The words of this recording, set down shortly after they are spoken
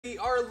The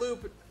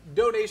rLoop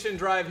donation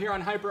drive here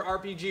on Hyper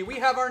RPG. We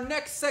have our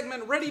next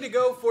segment ready to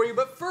go for you,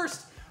 but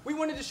first we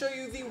wanted to show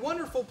you the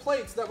wonderful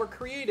plates that were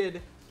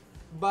created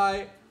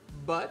by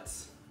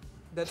Butts.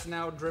 That's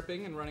now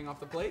dripping and running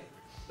off the plate.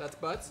 That's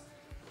Butts.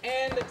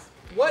 And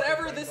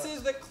whatever this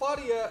is that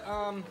Claudia,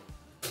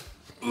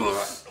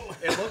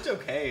 it looked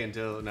okay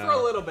until now. For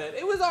a little bit.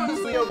 It was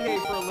honestly okay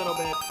for a little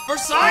bit. For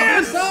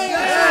science! For science!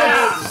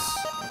 Yes!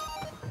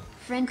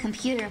 Friend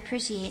Computer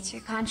appreciates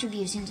your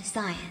contribution to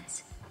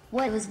science.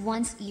 What was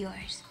once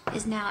yours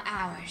is now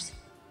ours.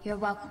 You're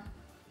welcome.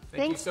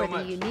 Thanks for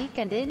the unique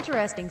and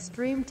interesting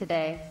stream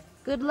today.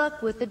 Good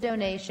luck with the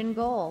donation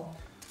goal.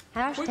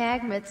 Hashtag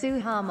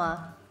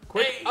Mitsuhama.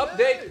 Quick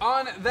update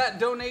on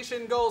that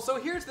donation goal. So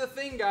here's the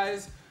thing,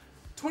 guys.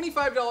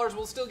 $25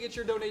 will still get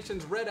your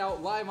donations read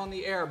out live on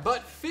the air,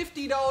 but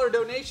 $50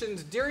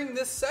 donations during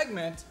this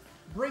segment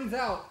brings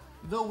out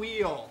the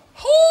wheel.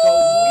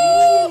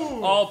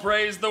 All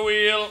praise the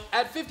wheel.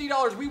 At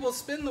 $50, we will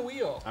spin the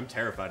wheel. I'm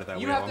terrified of that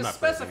You wheel. have to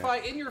specify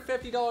in your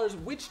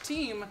 $50 which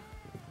team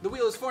the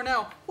wheel is for.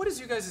 Now, what is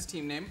you guys'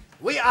 team name?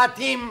 We are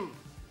Team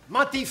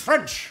Monty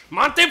French.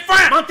 Monty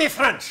French! Monty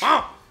French.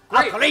 Oh,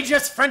 Our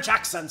courageous French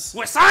accents.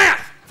 with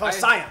science! For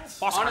science.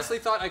 Honestly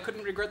thought I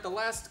couldn't regret the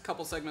last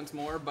couple segments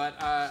more,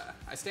 but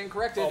I stand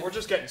corrected. Oh, we're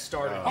just getting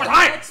started.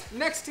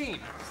 Next team.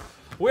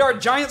 We are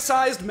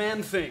giant-sized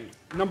man thing,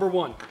 number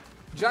 1.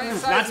 Giant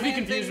Not size to be man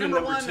confused thing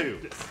with number number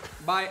 1 2.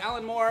 by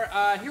Alan Moore.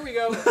 Here we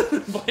go.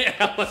 By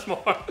Alice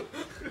Moore.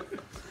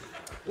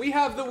 We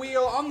have the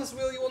wheel. On this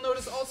wheel, you will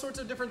notice all sorts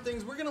of different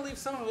things. We're going to leave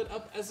some of it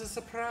up as a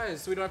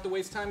surprise, so we don't have to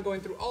waste time going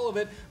through all of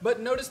it.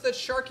 But notice that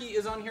Sharky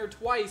is on here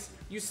twice.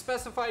 You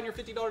specify in your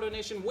 $50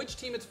 donation which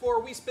team it's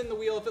for. We spin the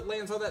wheel. If it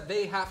lands on that,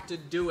 they have to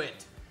do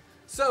it.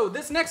 So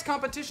this next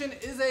competition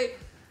is a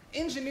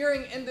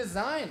engineering and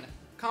design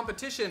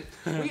competition.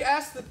 We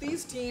ask that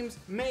these teams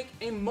make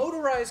a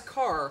motorized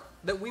car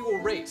that we will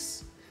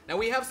race. Now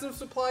we have some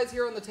supplies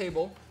here on the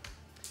table,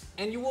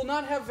 and you will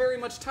not have very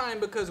much time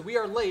because we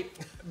are late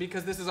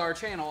because this is our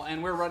channel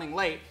and we're running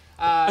late.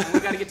 And we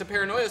got to get to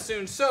Paranoia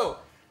soon. So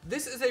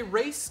this is a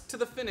race to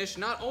the finish,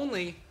 not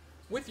only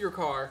with your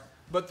car,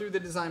 but through the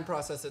design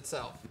process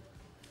itself.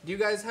 Do you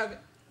guys have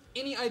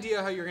any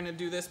idea how you're going to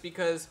do this?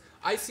 Because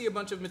I see a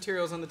bunch of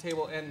materials on the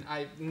table and I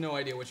have no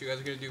idea what you guys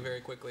are going to do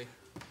very quickly.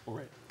 All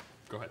right,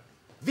 go ahead.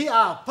 We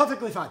are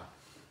perfectly fine.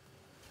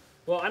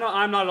 Well, I know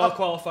I'm not at all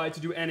qualified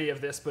to do any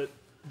of this, but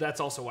that's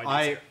also why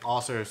I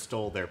also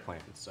stole their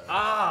plans. So.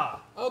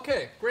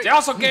 Okay, great. They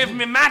also gave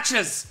me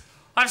matches.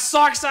 I'm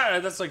so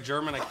excited. That's like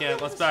German. I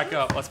can't. Let's back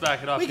up. Let's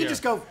back it up We can here.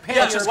 just go pay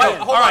Yeah, your just account.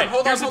 wait. Hold on, hold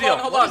on, here's the hold deal. on,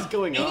 hold What on. is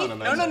going on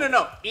that side?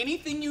 No.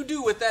 Anything you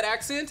do with that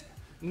accent,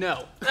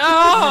 no.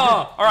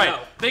 Oh, all right. No.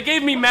 They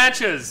gave me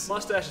matches.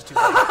 Mustache is too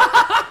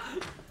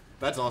big.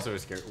 That's also a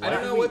scary. I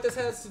don't know what this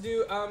has to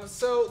do.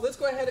 So let's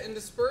go ahead and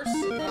disperse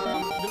the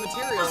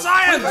materials.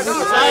 Science!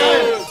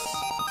 Science!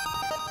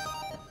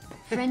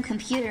 Friend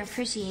Computer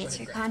appreciates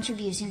your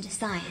contribution to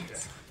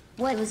science.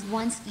 What was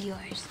once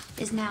yours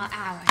is now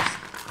ours.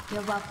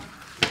 You're welcome.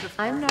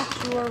 I'm not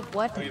sure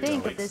what to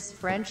think of this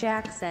French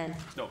accent.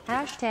 No.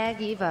 Hashtag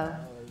Evo.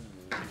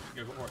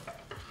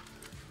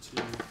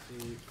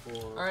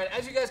 Alright,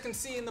 as you guys can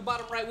see in the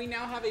bottom right, we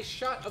now have a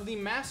shot of the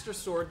Master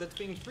Sword that's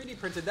being 3D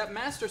printed. That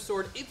Master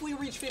Sword, if we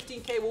reach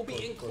 15K, will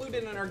be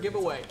included in our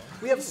giveaway.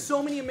 We have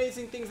so many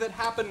amazing things that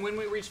happen when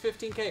we reach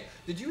 15K.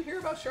 Did you hear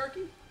about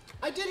Sharky?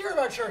 I did hear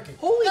about Sharky.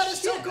 Holy That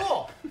is so shit.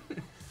 cool.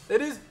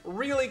 It is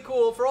really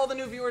cool. For all the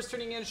new viewers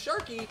tuning in,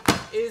 Sharky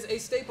is a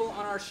staple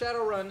on our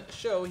Shadowrun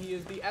show. He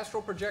is the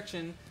astral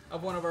projection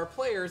of one of our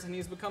players, and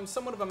he's become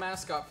somewhat of a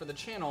mascot for the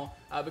channel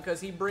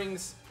because he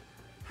brings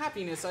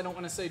happiness. I don't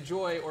want to say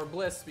joy or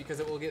bliss because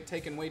it will get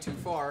taken way too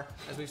far,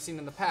 as we've seen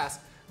in the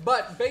past.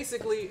 But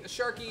basically,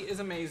 Sharky is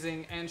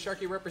amazing, and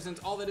Sharky represents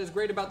all that is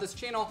great about this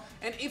channel.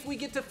 And if we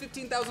get to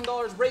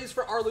 $15,000 raised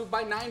for rLoop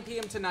by 9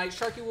 p.m. tonight,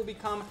 Sharky will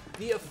become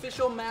the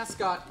official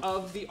mascot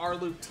of the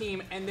rLoop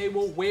team, and they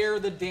will wear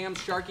the damn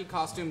Sharky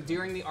costume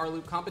during the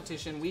rLoop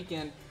competition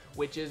weekend,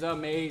 which is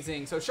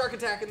amazing. So Shark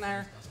Attack in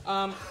there.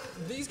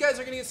 These guys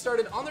are going to get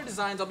started on their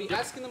designs. I'll be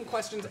asking them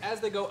questions as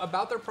they go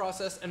about their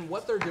process and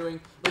what they're doing.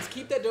 Let's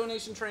keep that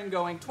donation train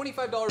going.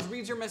 $25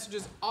 reads your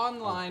messages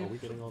online.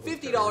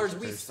 $50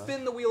 we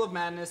spin the wheel of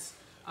madness.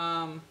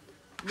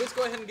 Let's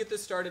go ahead and get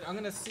this started. I'm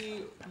going to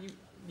see you.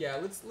 Yeah,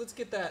 let's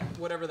get that,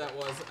 whatever that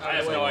was. I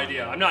have no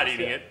idea. I'm not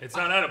eating it. It's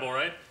not edible,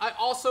 right? I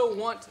also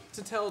want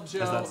to tell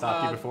Joe. Has that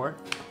stopped you before?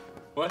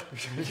 What?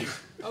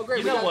 Oh, great.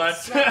 You we know got what?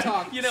 Smack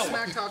talk. You know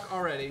Smack talk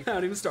already. I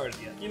haven't even started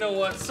yet. You know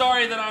what?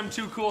 Sorry that I'm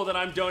too cool that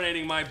I'm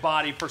donating my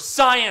body for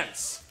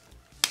science.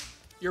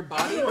 Your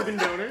body? Organ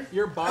donor.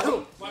 Your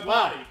body? My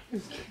body.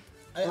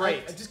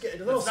 Great. I just get a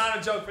little. It's not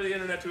a joke for the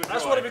internet to enjoy. I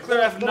just want to be clear,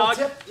 I have little not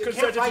tip, you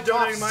consented can't to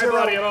write donating off my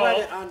body at all.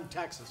 credit on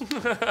taxes.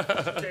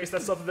 In case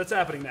that's something that's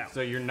happening now.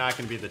 So you're not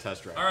going to be the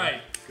test driver. All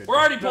right. Good. We're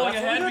already pulling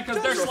ahead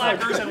because they're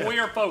slackers and we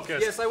are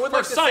focused. Yes, I would For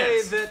like to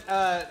science. say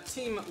that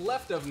team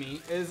left of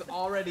me is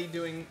already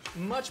doing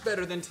much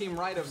better than team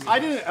right of me.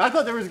 I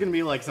thought there was going to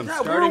be like some Yeah,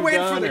 we starting were waiting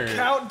gun for the or-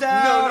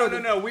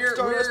 countdown. No. We're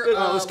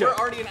let's go.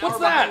 already an What's hour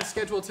that? behind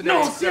schedule today.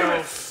 No, so damn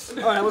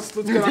it. All right, let's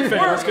get on fan.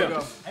 Let's go.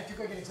 I have to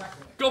go get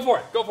exactly. Go for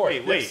it. Go for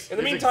it. Wait. In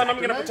the meantime, I'm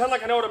going to pretend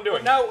like I know what I'm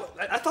doing. Now,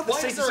 I thought the Why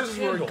is safety there a scissors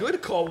were a candle?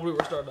 good call when we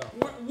were starting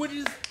out. What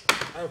is...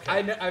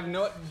 I have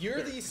no.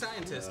 You're the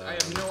scientist. I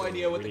have no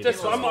idea what the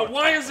Just, candle is for.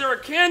 why is there a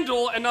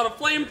candle and not a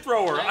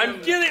flamethrower?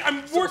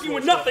 I'm working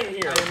with nothing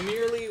here. I am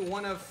merely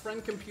one of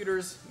Friend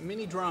Computer's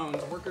mini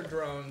drones, worker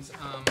drones.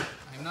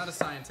 I'm not a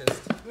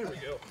scientist. There we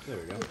go. There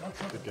we go.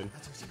 Good.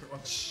 That's a secret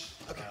one. These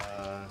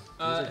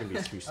are going to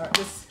be too small.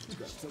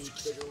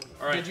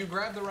 All right. Did you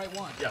grab the right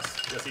one?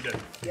 Yes, he did.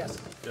 Yes.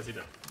 Yes, he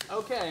did.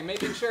 Okay,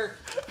 making sure.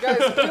 Guys,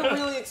 we're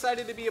really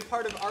excited to be a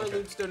part of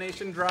rLoop's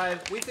donation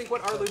drive. We think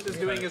what rLoop is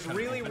doing is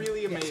really,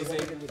 really amazing.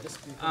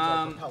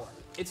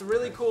 It's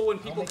really cool when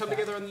people come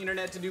together on the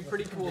internet to do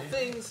pretty cool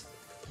things.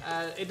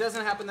 It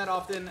doesn't happen that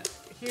often.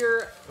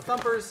 Here,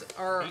 Thumpers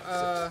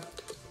are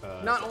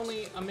not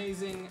only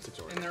amazing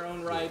in their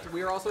own right,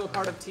 we are also a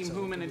part of Team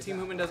Human, and Team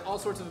Human does all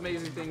sorts of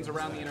amazing things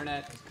around the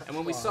internet. And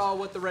when we saw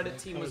what the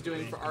Reddit team was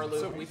doing for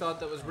rLoop, we thought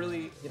that was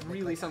really,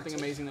 really something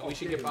amazing that we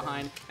should get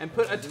behind and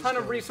put a ton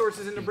of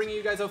resources into bringing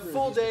you guys a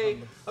full day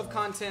of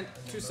content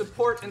to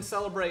support and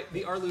celebrate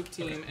the rLoop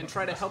team and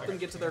try to help them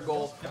get to their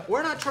goal.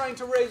 We're not trying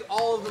to raise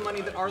all of the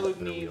money that rLoop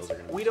needs.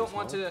 We don't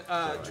want to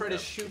try to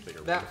shoot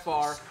that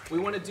far. We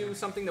want to do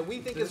something that we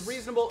think is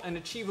reasonable and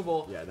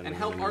achievable and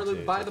help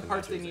rLoop buy the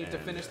parts they need to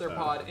finish their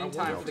pod in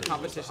time for the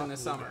competition this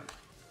summer.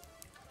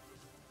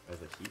 As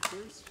a heat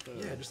source?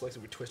 Yeah, just like so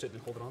we twist it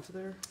and hold it onto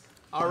there.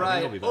 All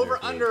right, over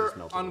under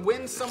on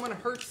when someone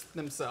hurts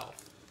themselves.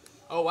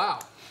 Oh wow!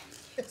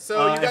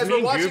 So you guys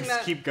were watching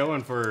that. Keep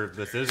going for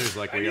the scissors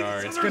like we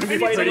are. It's going to be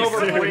Fighting pretty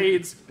over soon.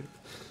 blades.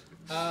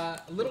 A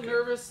little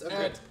nervous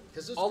at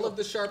all of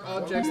the sharp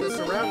objects that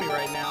surround me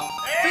right now.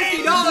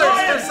 $50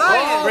 for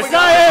science. For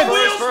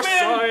science! For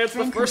science, the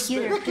Friend first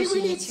Computer spin.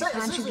 appreciates your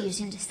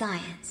contribution to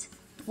science.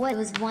 What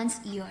was once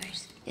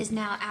yours is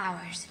now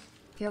ours.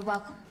 You're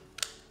welcome.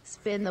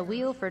 Spin the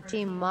wheel for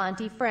Team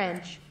Monty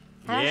French.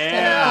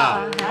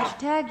 Yeah.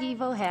 Hashtag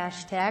Evo,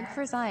 hashtag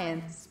for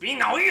science. Spin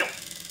the wheel.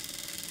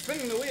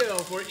 Spinning the wheel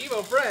for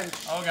Evo French.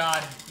 Oh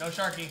God, no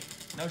Sharky,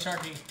 no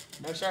Sharky,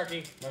 no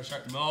Sharky, no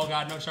Sharky. Oh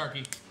God, no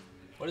Sharky.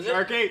 What is it?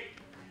 Arcade.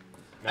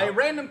 A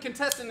random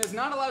contestant is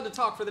not allowed to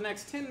talk for the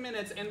next 10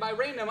 minutes, and by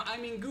random, I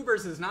mean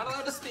Goobers is not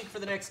allowed to speak for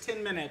the next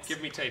 10 minutes.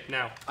 Give me tape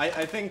now.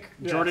 I think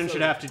Jordan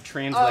should have to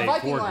translate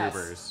Viking for Lass.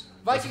 Goobers.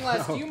 Viking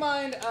Lass, do you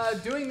mind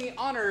doing the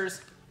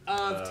honors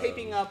of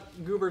taping up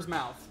Goober's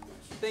mouth?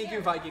 Thank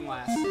you, Viking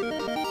Lass.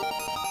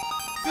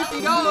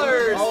 $50!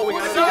 Oh, we for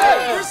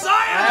got it.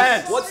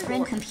 science! What's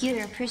Friend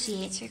Computer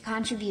appreciates your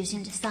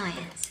contribution to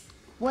science.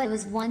 What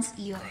was once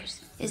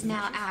yours is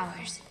now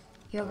ours.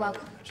 You're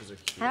welcome.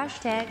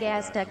 Hashtag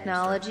as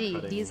technology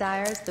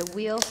desires the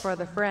wheel for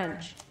the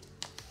French.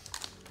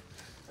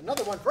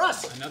 Another one for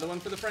us. Another one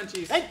for the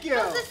Frenchies. Thank you.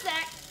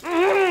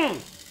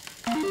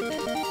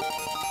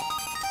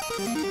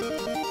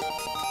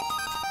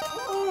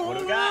 What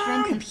do we got?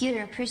 Friend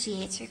Computer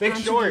appreciates your Big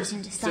short.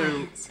 contribution to So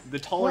science. the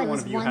taller What one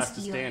was of you has once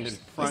to stand in yours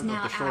front is of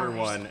now the shorter ours.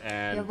 one You're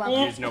and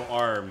welcome. use no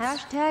arms.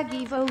 Hashtag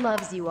Evo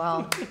loves you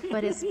all,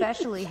 but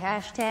especially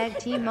hashtag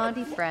Team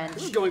Monty French.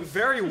 This is going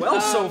very well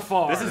so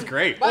far. This is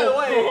great. By the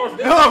way,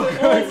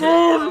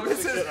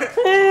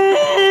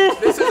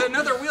 this is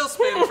another wheel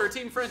spin for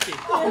Team Frenchie.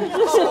 I'm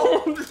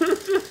not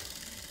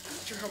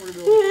sure how we're gonna be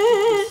able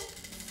to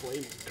keep this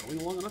flame going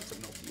long enough to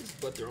melt these,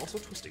 but they're also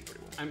twisting pretty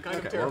well. I'm kind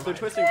of Okay, well, if they're terrified.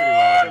 twisting pretty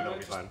well, I think they'll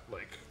be fine.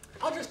 Like,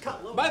 I'll just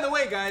cut low. By the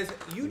way, guys,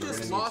 you We're just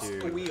gonna need lost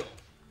to- a wheel.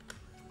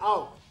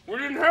 Oh, We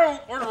didn't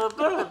help. I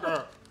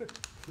thought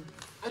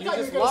You you were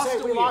just going to lost say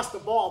a we wheel. lost the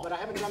ball, but I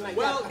haven't done that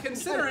Well, yet.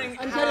 considering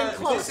I'm getting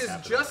close. this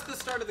is just the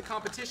start of the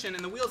competition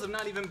and the wheels have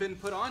not even been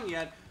put on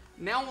yet,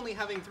 now only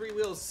having 3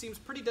 wheels seems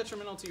pretty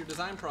detrimental to your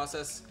design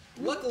process.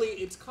 Luckily,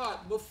 it's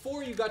caught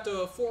before you got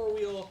to a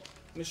 4-wheel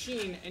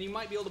machine, and you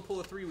might be able to pull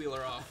a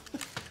 3-wheeler off.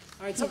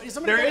 All right, somebody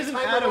There get a is an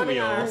timer add-on running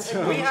wheel, on.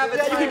 so- We have a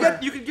you timer.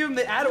 could give him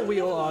the add a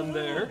wheel on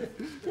there.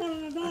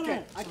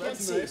 Okay, I can't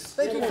see.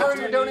 Thank you for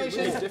your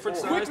donation. Different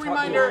Quick size,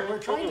 reminder, We're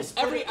trying to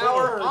split every it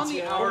hour words on the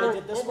here. hour.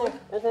 Did this one?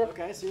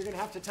 Okay, so you're going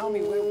to have to tell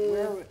me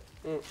where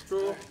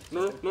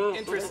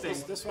Interesting.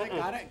 this way.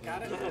 Got it.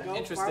 Go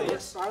Interesting.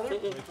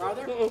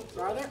 farther.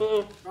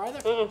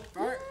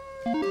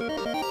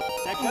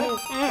 That good?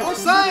 More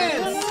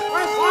science!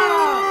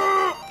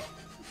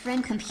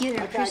 Friend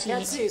Computer I can't see,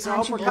 appreciates so your I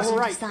hope we're contribution to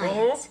right.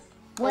 science.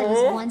 What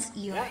was once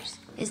yours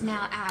is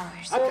now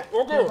ours. Okay.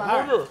 You're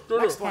welcome.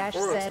 Next one. Hash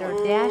said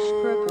or Dash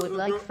Crook would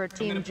like for gonna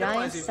Team penalize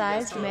Giant you if you guys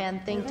Sized don't. Man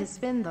Thing to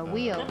spin the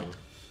wheel.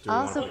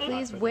 Also,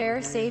 please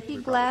wear safety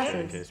In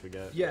glasses. case we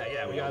get.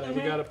 Yeah, we gotta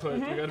be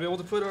able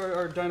to put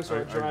our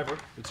dinosaur driver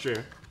It's true.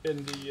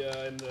 in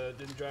the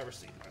driver's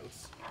seat. All right,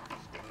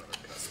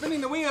 let's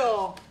Spinning the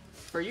wheel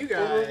for you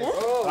guys.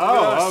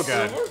 Oh,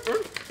 God.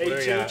 A2 do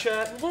we got?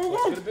 chat.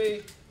 What's it gonna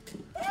be?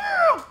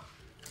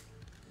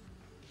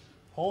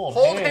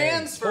 Hold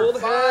hands for Hold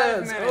 5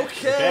 hands. minutes.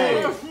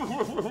 Okay.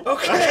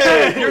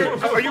 Okay.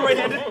 Are you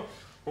right-handed?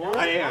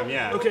 I am,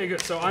 yeah. Okay,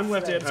 good. So I'm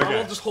left-handed, so Okay.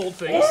 I'll just hold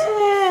things.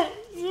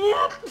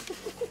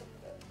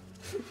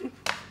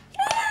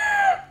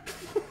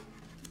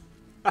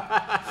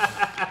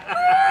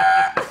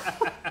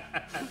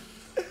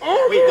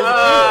 Wait, there's a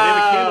candle. We have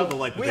a candle to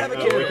light the we have a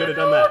thing. candle. We could have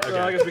done that. I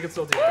Okay. guess we can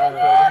still do it. We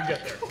can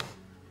get there.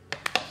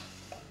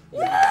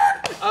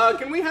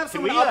 Can we have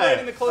Can someone we,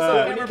 operating the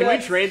close-up camera? can we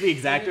back? trade the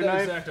X-Acto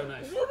knife? Exacto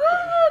knife.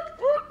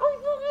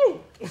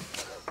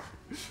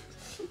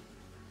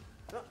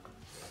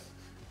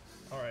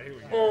 All right, here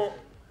we go.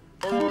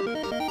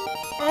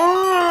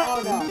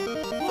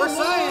 For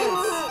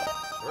science!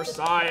 For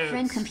science.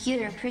 Friend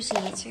Computer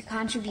appreciates your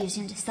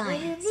contribution to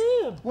science.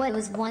 What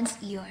was once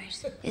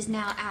yours is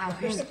now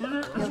ours.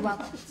 You're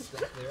welcome.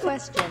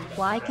 Question: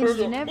 why can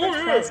you never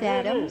trust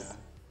atoms?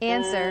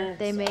 Answer: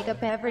 they make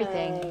up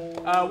everything.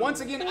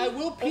 Once again, I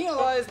will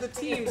penalize the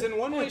teams in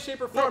one way,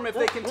 shape, or form if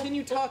they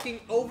continue talking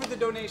over the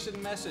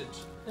donation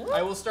message.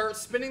 I will start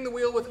spinning the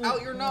wheel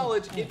without your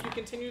knowledge if you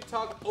continue to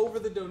talk over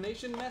the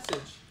donation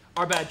message.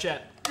 Our bad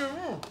chat.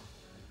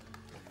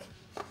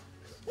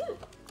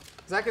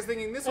 Zach is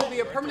thinking this will be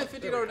a permanent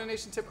 $50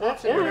 donation tip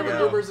option whenever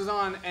Goobers is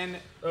on, and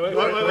Oh, wait.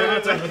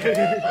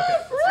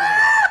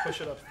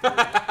 Push it up.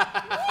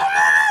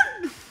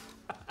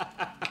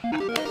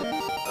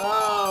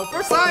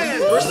 for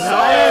science!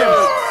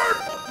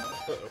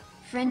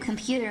 Friend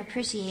Computer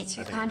appreciates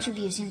your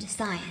contribution to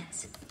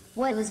science.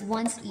 What was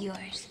once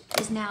yours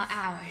is now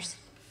ours.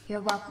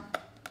 You're welcome.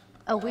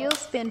 A wheel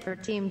spin for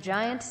Team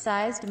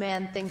Giant-Sized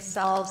Man thinks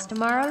solves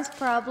tomorrow's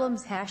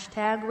problems.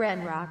 Hashtag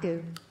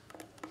Renraku.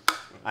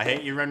 I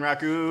hate you, We're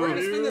Renraku.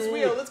 gonna spin this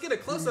wheel. Let's get a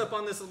close-up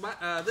on this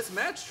this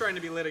match trying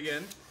to be lit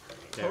again.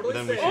 Yeah, Totally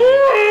then we safe.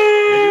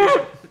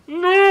 should.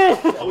 No!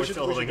 Oh, we're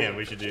still holding hand.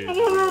 We should do.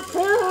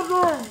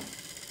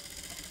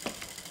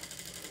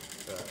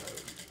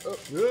 So,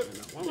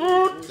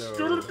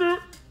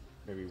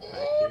 maybe back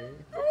here.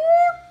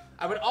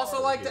 I would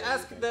also like to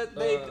ask that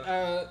they,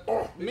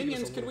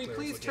 minions, could we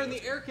please turn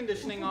the air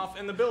conditioning off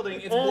in the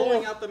building? It's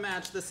blowing out the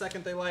match the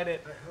second they light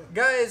it.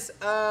 Guys,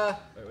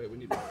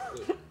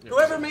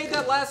 whoever made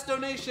that last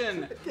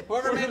donation,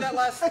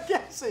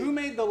 who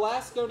made the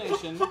last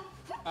donation,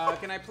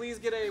 can I please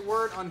get a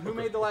word on who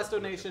made the last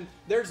donation?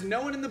 There's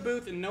no one in the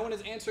booth and no one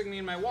is answering me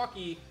in my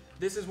walkie.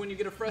 This is when you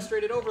get a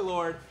frustrated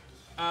overlord.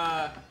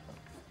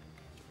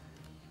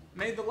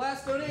 Made the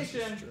last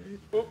donation.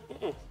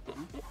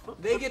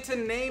 They get to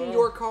name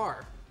your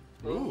car.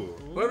 Ooh.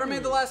 Whoever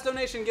made the last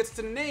donation gets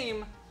to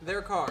name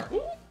their car.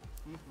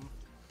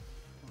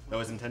 That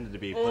was intended to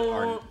be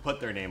put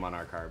their name on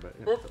our car, but.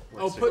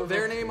 Oh, put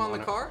their name on the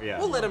car? Yeah.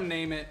 We'll let them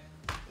name it.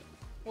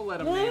 We'll let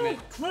them name it.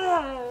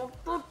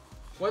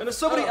 And if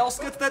somebody else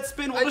gets that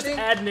spin, we'll I just think-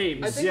 add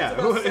names. I think Yeah, it's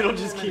about it'll 7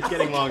 just more keep minutes.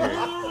 getting longer.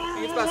 I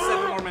think it's about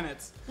 7 more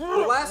minutes. The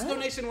last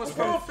donation was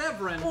from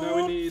Thevrin.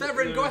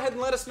 Thevrin, go ahead and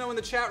let us know in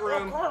the chat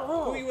room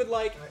who you would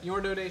like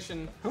your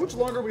donation. How much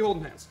longer are we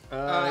holding hands? how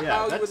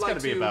Yeah, you that's would like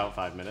gotta be to- about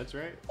 5 minutes,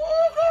 right?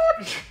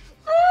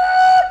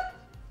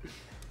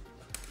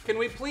 Can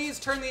we please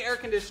turn the air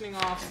conditioning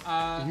off?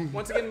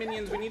 Once again,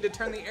 minions, we need to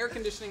turn the air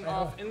conditioning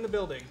off in the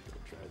building.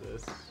 Try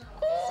this.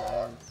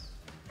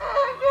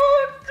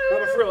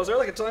 Not a frill. Is there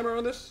like a timer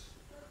on this?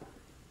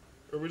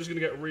 Or are we just gonna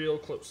get real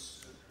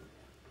close?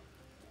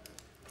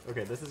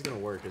 Okay, this is gonna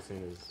work as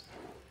soon as.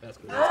 That's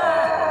good. They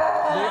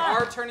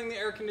are turning the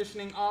air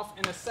conditioning off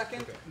in a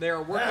second. They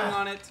are working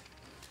on it.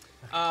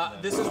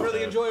 This is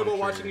really enjoyable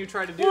watching you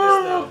try to do this,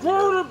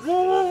 though.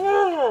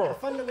 The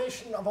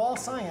fundamentation of all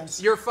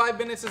science. Your 5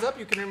 minutes is up.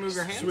 You can remove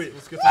your hands. Sweet.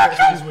 Let's get some of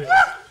these wheels.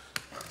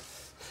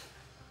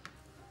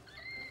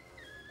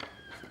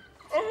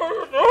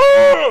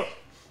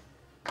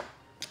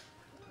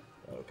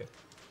 Okay.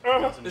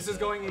 This is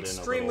going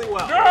extremely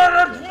well.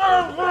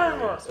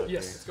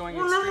 Yes. It's going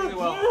extremely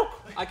well.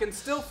 I can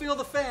still feel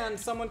the fan.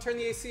 Someone turn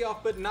the AC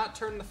off, but not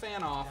turn the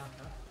fan off.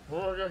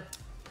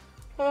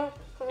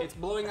 It's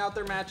blowing out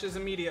their matches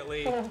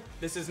immediately.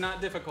 This is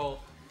not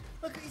difficult.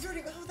 Look, he's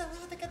already. Oh,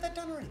 they got that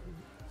done already.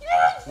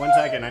 1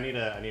 second, I need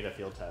a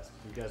field test.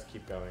 You guys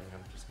keep going.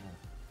 I'm just gonna.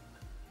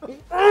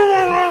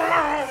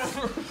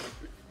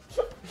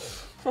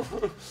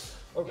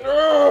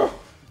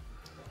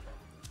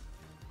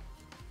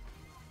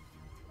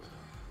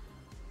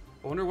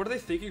 I wonder what are they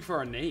thinking for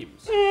our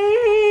names?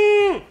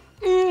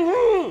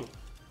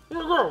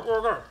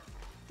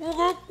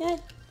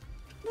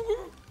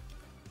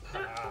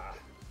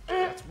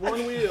 That's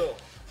one wheel.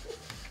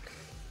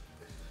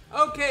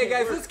 Okay,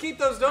 guys, let's keep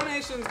those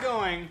donations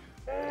going.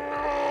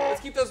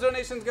 Let's keep those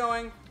donations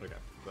going. Okay,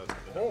 that's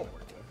good.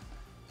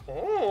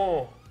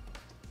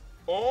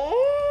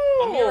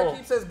 Oh! Amira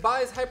Keep says,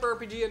 buys Hyper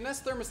RPG a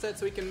Nest thermostat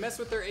so he can mess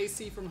with their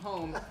AC from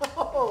home.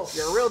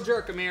 You're a real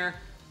jerk, Amir.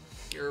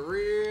 You're a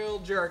real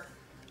jerk.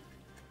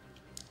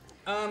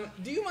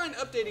 Do you mind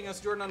updating us,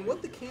 Jordan, on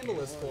what the candle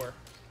is for?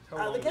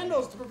 The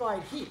candle is to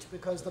provide heat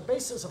because the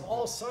basis of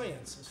all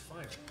science is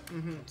fire.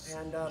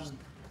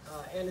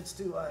 And it's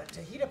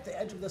to heat up the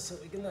edge of this so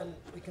we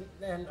can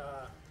then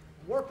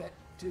warp it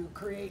to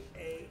create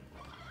a.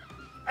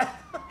 I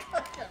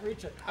can't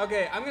reach it.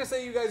 Okay, I'm gonna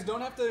say you guys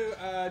don't have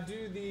to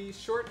do the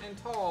short and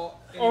tall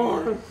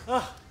anymore.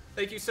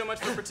 Thank you so much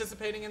for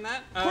participating in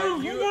that.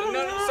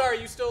 Sorry,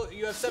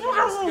 you have 7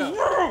 minutes to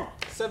go.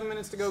 7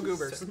 minutes to go,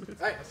 Goobers. All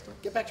right,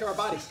 get back to our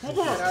bodies and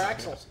our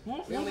axles.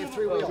 We only have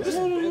 3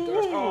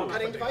 wheels.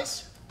 Cutting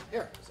device.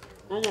 Here.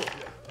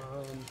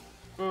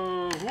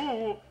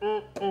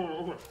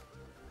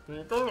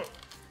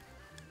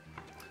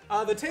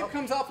 The tape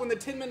comes off when the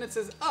 10 minutes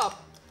is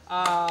up.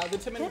 The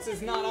 10 minutes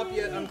is not up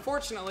yet,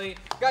 unfortunately.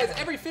 Guys,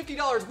 every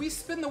 $50, we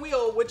spin the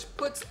wheel, which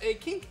puts a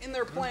kink in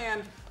their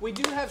plan. We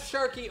do have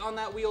Sharky on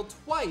that wheel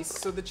twice,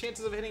 so the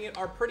chances of hitting it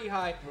are pretty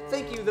high.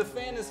 Thank you. The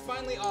fan is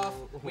finally off.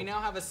 We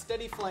now have a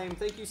steady flame.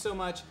 Thank you so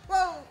much.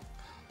 Well,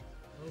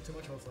 A little too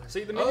much of a flame.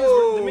 See, the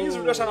minions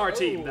are just on our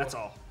team, that's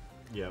all.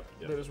 Yep.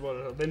 That is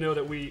what they know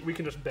that we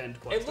can just bend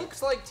plastic. it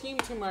looks like team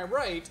to my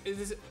right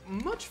is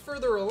much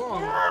further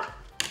along.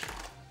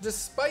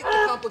 Despite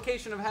the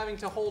complication of having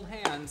to hold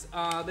hands,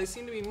 they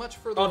seem to be much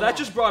further along. that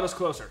just brought us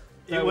closer.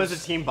 It was a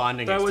team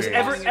bonding That was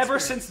experience. ever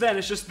since then.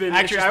 It's just been.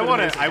 Actually, it's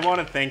just I been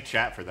want to thank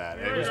chat for that.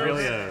 It was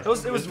really a. It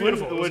was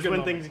beautiful. It It was was a good when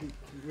moment. things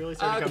really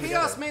started to come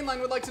Chaos together. Mainline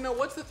would like to know,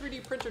 what's the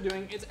 3D printer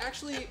doing? It's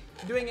actually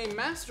doing a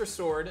master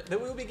sword that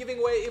we will be giving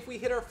away if we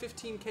hit our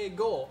 15K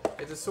goal.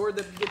 It's a sword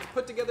that gets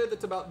put together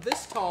that's about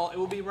this tall. It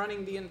will be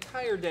running the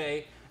entire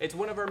day. It's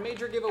one of our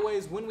major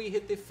giveaways when we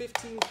hit the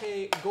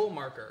 15K goal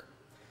marker.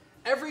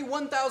 Every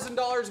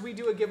 $1,000 we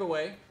do a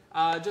giveaway.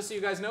 Just so you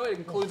guys know, it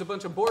includes a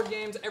bunch of board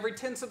games. Every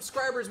 10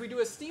 subscribers we do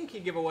a Steam Key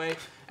giveaway.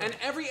 And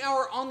every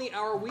hour on the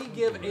hour we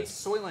give a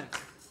Soylent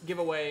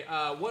giveaway.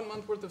 1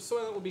 month worth of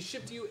Soylent will be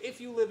shipped to you if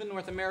you live in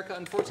North America.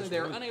 Unfortunately, they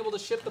are unable to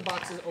ship the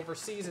boxes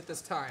overseas at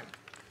this time.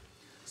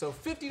 So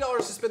 $50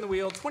 to spin the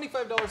wheel,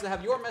 $25 to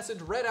have your message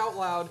read out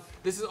loud.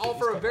 This is all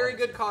for a very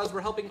good cause.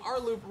 We're helping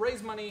rLoop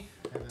raise money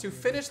to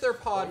finish their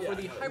pod for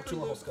the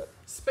Hyperloop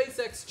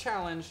SpaceX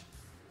Challenge.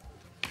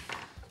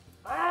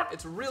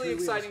 It's really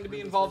exciting to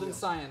be involved in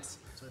science.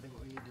 So I think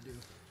what we need to do.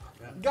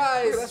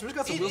 Guys, we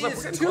got some it wheels up, is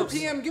we're getting 2 close.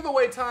 p.m.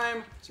 giveaway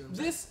time.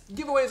 This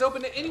giveaway is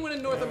open to anyone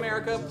in North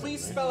America.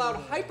 Please spell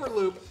out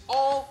Hyperloop,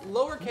 all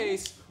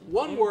lowercase,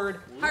 one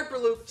word,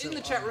 Hyperloop, in the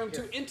chat room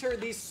to enter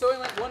the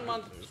Soylent 1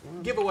 month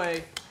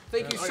giveaway.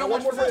 Thank you so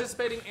much for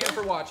participating and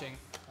for watching.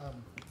 What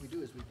we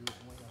do is we do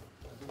one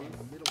in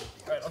the middle of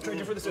the Alright, I'll trade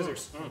you for the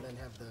scissors. and then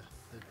have the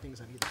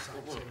things on either side.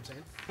 See what I'm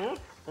saying?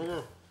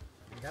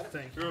 You got it?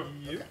 Thank you.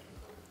 Okay.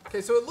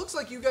 Okay, so it looks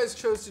like you guys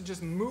chose to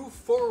just move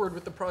forward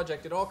with the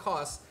project at all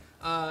costs.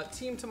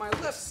 Team to my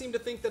left seemed to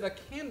think that a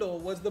candle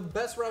was the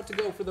best route to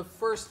go for the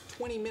first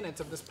 20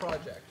 minutes of this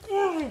project.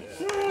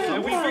 Yeah,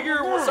 we figure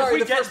Sorry, if we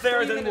the get first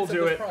there, 3 then we'll minutes of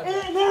do this it.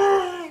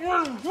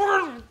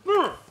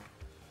 project.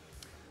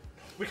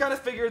 We kind of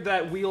figured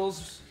that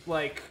wheels,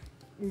 like,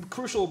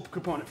 crucial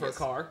component for a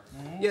car.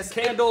 Yes,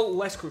 Candle,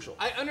 less crucial.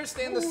 I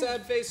understand the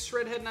sad face,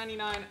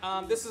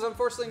 Shredhead99. This is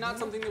unfortunately not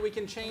something that we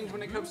can change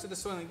when it comes to the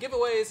Soylent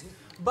giveaways,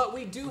 but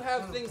we do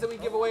have things that we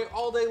give away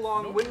all day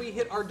long when we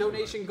hit our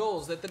donation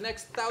goals. At the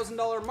next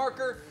 $1,000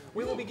 marker,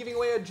 we will be giving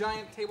away a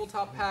giant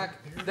tabletop pack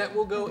that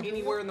will go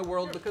anywhere in the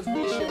world because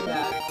we ship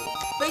that.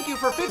 Thank you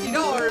for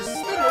 $50.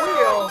 Spin the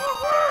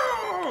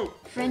wheel.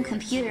 Friend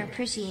Computer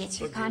appreciates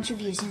your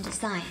contribution to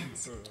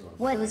science.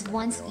 What was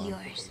once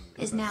yours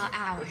is now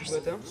ours.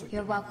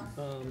 You're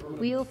welcome.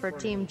 Wheel for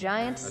Team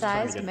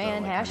Giant-Sized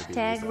Man,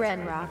 hashtag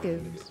Renraku.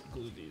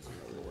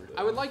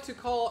 I would like to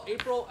call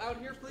April out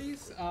here,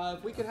 please.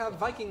 If we could have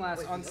Viking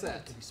Lass on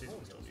set.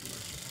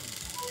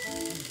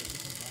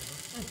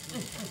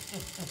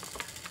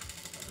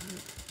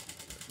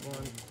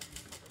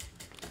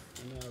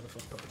 Now the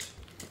fun part.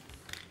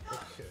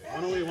 Okay.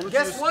 Why don't you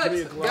Guess just what, give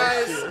me a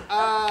glass guys? here?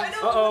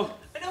 Uh-oh.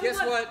 Guess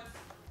what?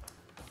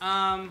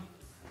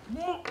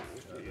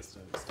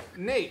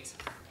 Nate,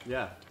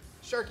 Yeah.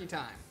 Sharky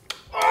time.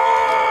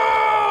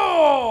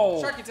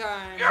 Oh! Sharky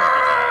time.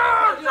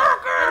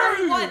 I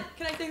know who won.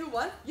 Can I say who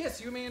won? Yes,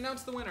 you may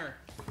announce the winner.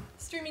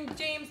 Streaming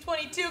James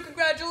 22.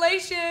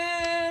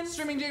 Congratulations.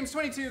 Streaming James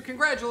 22,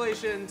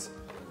 congratulations.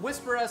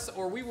 Whisper us,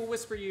 or we will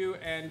whisper you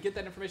and get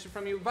that information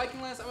from you.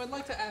 Viking Lass, I would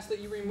like to ask that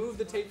you remove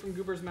the tape from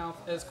Goober's mouth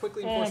as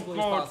quickly and forcibly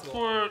as possible.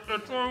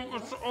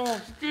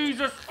 Oh,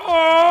 Jesus!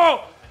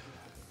 Oh!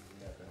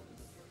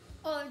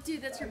 Oh,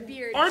 dude, that's your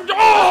beard.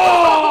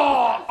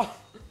 Oh!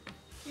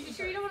 You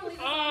sure you don't want to leave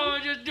it? Oh,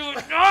 just do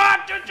it!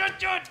 Ah, just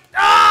do it!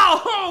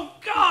 Oh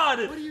God!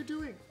 What are you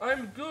doing?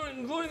 I'm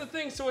gluing the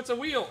thing so it's a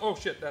wheel. Oh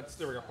shit! There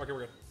we go. Okay, we're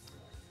good.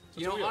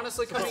 You know,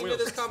 honestly, coming into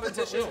this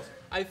competition,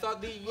 I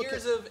thought the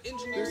years of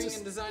engineering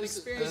and design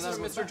experience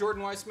from Mr.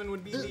 Jordan Weissman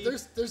would be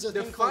the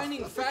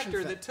defining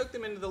factor that took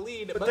them into the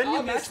lead. But then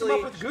you matched them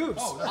up with Goobs.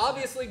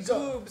 Obviously,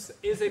 Goobs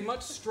is a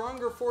much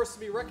stronger force to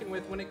be reckoned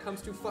with when it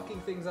comes to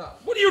fucking things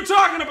up. What are you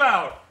talking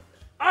about?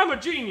 I'm a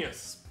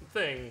genius.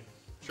 Thing.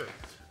 Sure.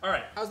 All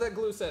right. How's that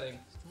glue setting?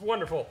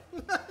 Wonderful.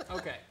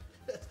 Okay.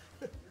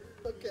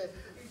 Okay,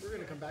 we're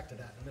gonna come back to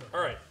that in a minute.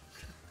 All right.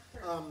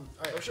 All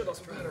right. Oh shit, that's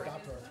better.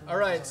 All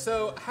right,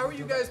 so how are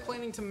you guys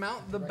planning to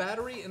mount the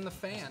battery in the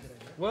fan?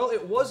 Well,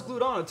 it was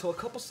glued on until a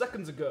couple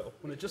seconds ago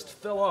when it just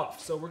fell off,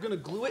 so we're gonna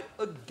glue it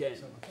again.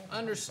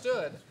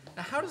 Understood.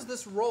 Now, how does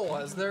this roll?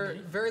 Is there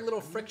very little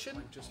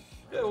friction?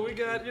 Yeah, we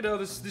got, you know,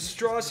 the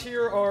straws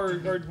here are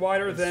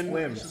wider than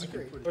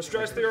the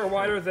straws there are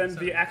wider than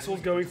the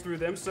axles going through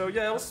them. So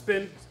yeah, it'll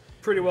spin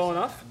pretty well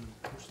enough.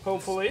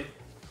 Hopefully.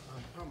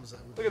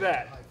 Look at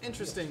that.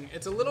 Interesting.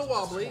 It's a little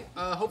wobbly.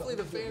 Hopefully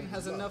the fan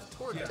has enough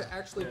torque to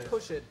actually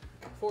push it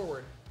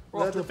forward.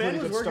 The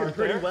fan was working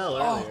pretty well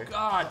earlier. Oh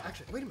God.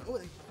 Actually, wait a minute. Oh,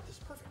 this is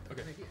perfect.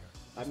 Okay.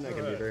 I'm not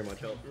gonna be very much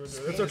help.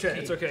 It's okay.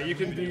 It's okay. You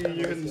can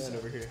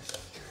over here.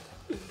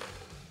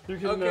 You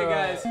can, okay,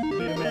 guys. be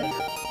a man.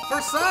 For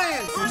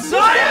science! For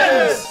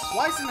science!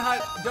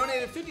 Weissenhut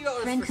donated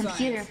 $50 Friend for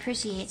Computer science.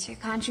 appreciates your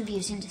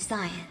contribution to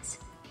science.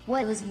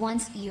 What was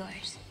once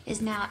yours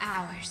is now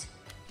ours.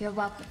 You're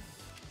welcome.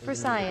 For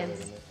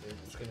science.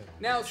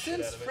 Now,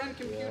 since Friend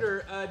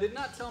Computer did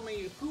not tell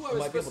me who I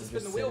was supposed to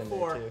spin the wheel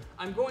for,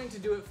 I'm going to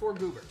do it for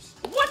Goobers.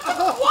 What the?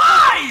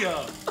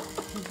 Why?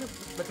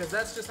 Because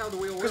that's just how the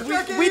wheel works.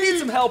 We need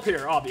some help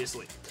here,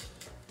 obviously.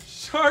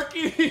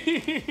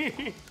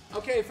 Sharky.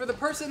 Okay, for the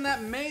person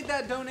that made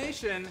that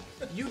donation,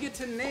 you get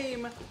to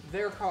name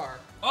their car.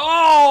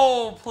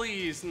 Oh,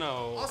 please,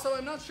 no. Also,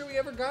 I'm not sure we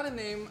ever got a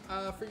name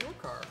for your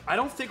car. I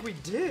don't think we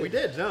did. We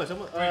did. No,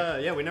 someone.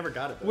 Yeah, we never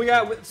got it. Though. We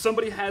got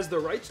somebody has the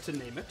rights to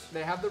name it.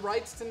 They have the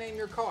rights to name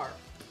your car.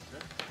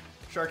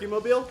 Sharky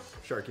Mobile.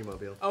 Sharky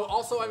Mobile. Oh,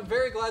 also, I'm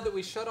very glad that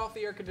we shut off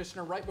the air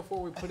conditioner right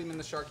before we put him in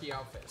the Sharky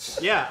outfit.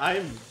 Yeah,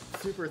 I'm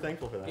super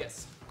thankful for that.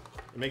 Yes.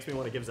 It makes me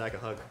want to give Zach a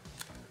hug.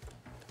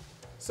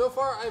 So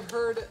far, I've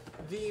heard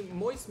the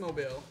Moist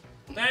Mobile.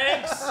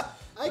 Thanks.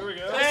 Here we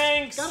go.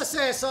 Thanks. Gotta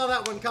say, I saw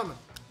that one coming.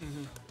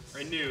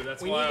 I knew.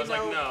 That's We why need I was to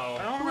like, know- no.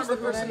 I don't remember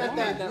the person that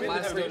made that We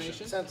last have a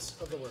donation. sense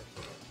of the word.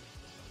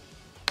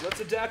 Let's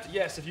adapt.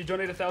 Yes, if you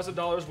donate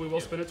 $1,000, we will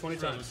spin it 20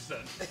 times.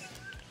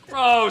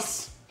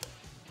 Gross.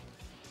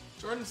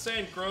 Jordan's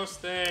saying gross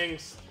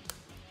things.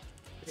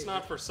 It's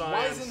not for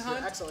science.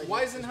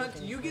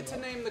 Weisenhunt, you get to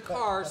name the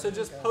car, so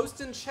just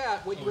post in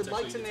chat what you would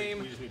like to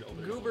name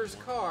Goober's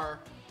car.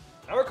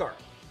 Our car.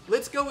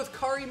 Let's go with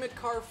Kari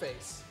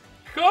McCarface.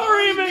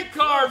 Kari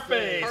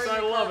McCarface. Kari I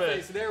love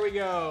McCarface, it. There we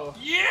go.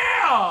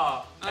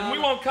 Yeah. And we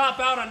won't cop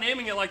out on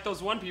naming it like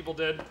those one people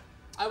did.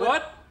 I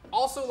would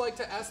also like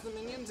to ask the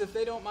minions if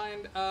they don't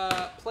mind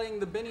playing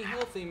the Benny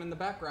Hill theme in the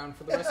background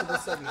for the rest of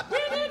this segment.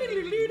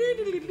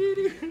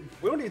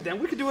 We don't need them.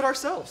 We can do it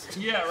ourselves.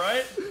 Yeah,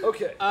 right?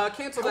 Okay.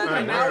 Cancel that. I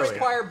Alright, now where are we?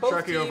 require both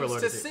Sharky teams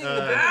overloaded to it. sing the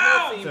Benny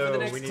Hill theme for so the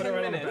we next need 10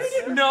 to-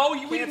 minutes. No, we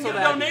didn't Cancel get a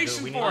that.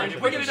 donation We for it. need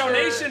If we to get a sure.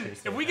 donation,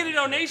 if we get a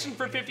donation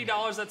for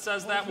 $50 that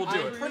says that, we'll do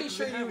I'm it. pretty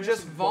sure you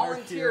just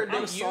volunteered I'm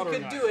a that you solder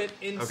could knife. do it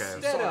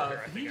instead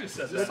of He just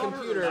said the that.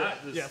 computer.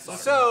 Yeah, So,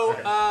 So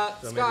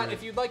Scott, maybe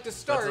if you'd like to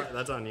start,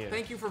 That's on you.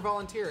 thank you for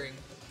volunteering.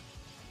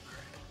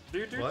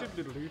 What?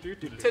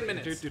 10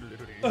 minutes.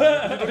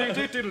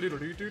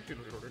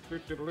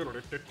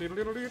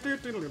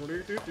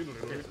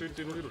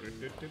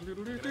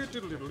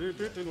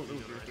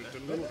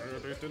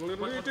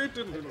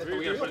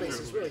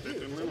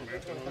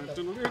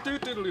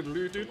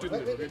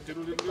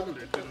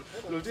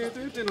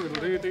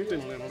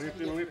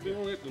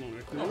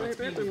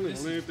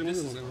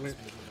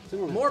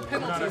 More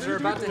penalties are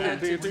about to head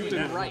to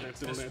team right.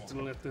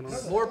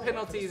 More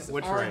penalties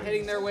Which are right?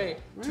 heading their way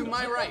to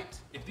my right.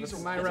 If these To are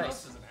my right.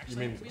 You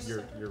mean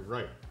you're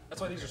right?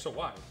 That's why these are so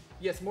wide.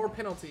 Yes, more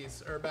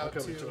penalties are about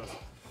Coming to to us.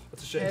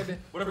 That's a shame. head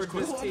Whatever's for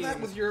this quick. team. That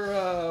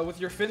with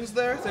your fins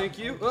there. Thank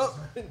you. Oh.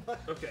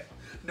 Okay.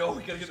 No,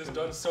 we gotta get this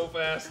done so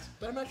fast.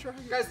 But I'm not sure how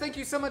you Guys, thank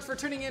you so much for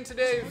tuning in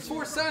today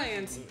for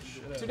Science.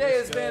 Today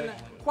has been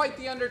quite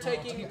the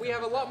undertaking. We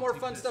have a lot more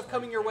fun stuff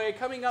coming your way.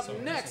 Coming up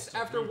next,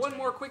 after one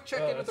more quick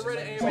check-in with the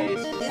Reddit AMAs,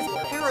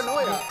 is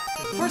Paranoia.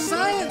 For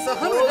Science,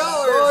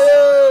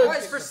 $100!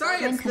 Guys, for Friend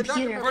Science, the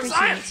Computer Dr.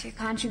 appreciates your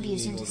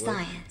contribution to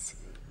science.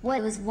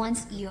 What was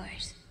once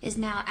yours is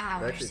now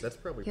ours. Actually, that's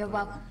probably. You're fine.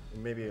 welcome.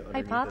 Maybe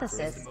underneath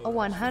Hypothesis: that's a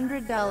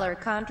 $100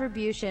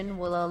 contribution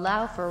will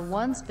allow for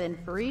one spin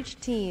for each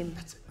team.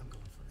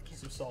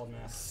 Some solid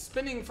math.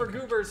 Spinning for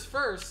Goobers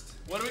first.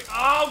 What do we?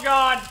 Oh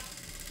God!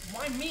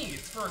 Why me?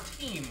 It's for a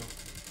team.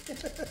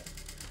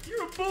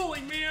 You're a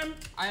bully, man.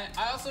 I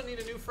also need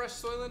a new fresh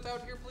Soylent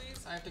out here,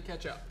 please. I have to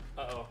catch up.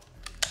 Uh-oh.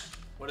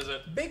 What is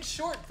it? Big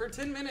Short for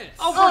 10 minutes.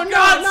 Oh, for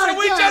God's not sake,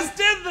 we again. just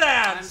did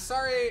that! I'm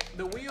sorry,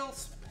 the wheel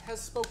has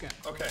spoken.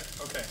 Okay.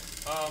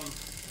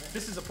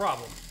 This is a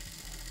problem.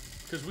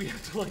 Because we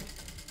have to, like,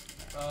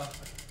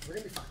 We're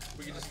gonna be fine.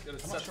 We can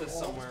just set this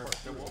somewhere.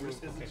 It won't move.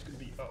 Okay.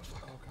 Oh god.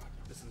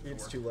 This is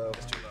It's too low.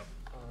 It's too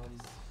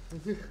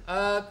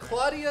low.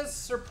 Claudia's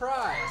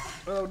surprise.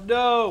 Oh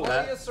no!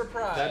 Claudia's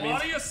surprise. that means-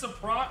 Claudia's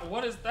surprise.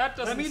 What is that?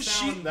 Doesn't That means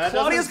sound. That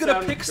Claudia's doesn't gonna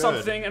sound pick good.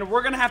 something, and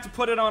we're gonna have to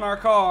put it on our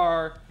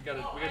car. We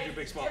gotta do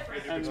big small. We gotta do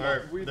big And small.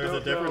 Alright, we there's a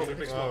don't difference. know.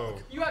 Big small. Oh.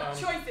 You have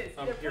choices.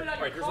 Either put Here, it on alright,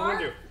 your here's what I'm car,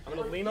 gonna do. I'm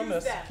gonna or lean on use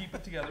this, them. keep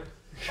it together.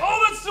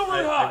 Oh, that's still really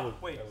I hot. will,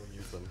 Wait. I will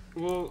use them.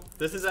 Well,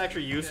 This is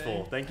actually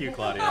useful. Thank you,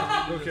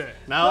 Claudia. okay.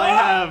 Now I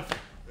have,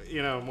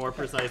 more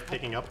precise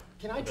picking up.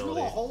 Can I drill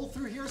a hole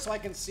through here so I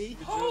can see?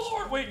 Oh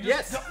Lord, wait.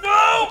 Yes.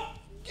 No!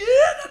 Yeah,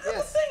 that's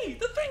Yes. the thingy.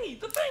 The thingy.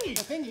 The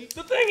thingy.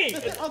 The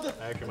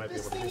thingy. I actually might be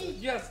This able to use thingy. it.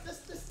 Yes. This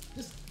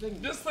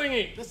thingy. This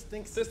thingy. This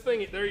thinks. This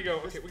thingy. There you go.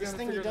 Okay, we This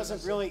gotta figure thingy doesn't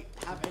this. really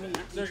have any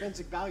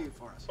intrinsic value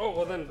for us. Oh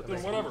well, then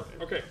whatever.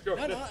 Okay, go.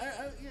 No,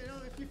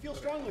 if you feel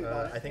strongly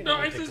about it. I think No,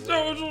 I'm it's gonna just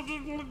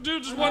take no,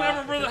 dude, just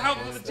whatever for the help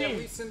of the That we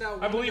team. send out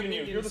I one believe of in the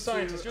you. You're the minions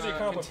scientist. to, You're the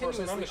accomplished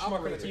person. I'm the continuously schmuck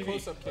on the operate TV.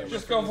 close-up camera.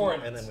 Just go for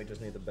it. And then we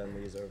just need to bend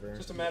these over.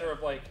 Just a matter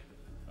of like,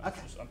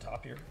 Okay. just on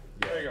top here.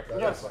 There you go.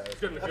 That's Yes. why I was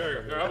Good.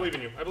 There you go. I believe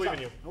in you. I believe in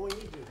you. No, we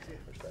need to.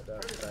 push that down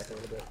back a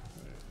little bit.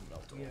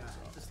 Yeah,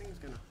 this thing's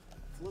gonna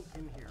float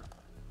in here.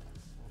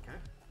 Okay.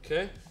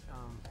 Okay.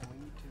 And we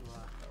need to.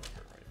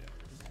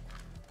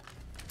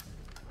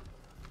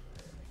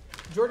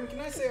 Jordan, can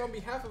I say on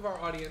behalf of our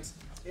audience,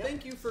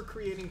 thank you for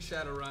creating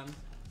Shadowrun,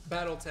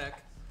 BattleTech,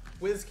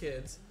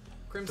 WizKids,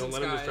 Crimson Don't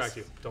let him Skies, distract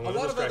you. Don't a let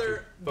him lot of distract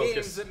other you. Focus.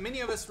 games that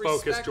many of us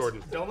respect. Focus,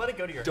 Jordan. Don't let it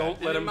go to your Don't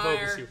head. let him admire.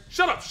 focus you.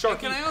 Shut up, And Sharky.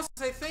 can I also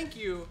say thank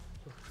you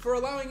for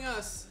allowing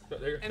us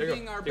There and you go.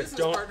 being our Here, business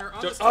don't- partner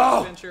on don't- this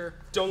oh! adventure?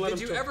 Don't let Did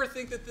him you talk. ever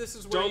think that this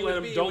is where Don't you let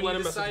would him. be Don't when let you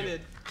him mess with you.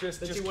 decided Just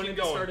that you keep wanted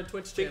going. to start a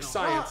Twitch Think channel?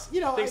 science.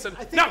 Well, Think I some-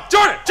 think No,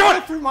 Jordan!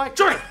 Jordan! through my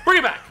Jordan! Bring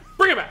it back!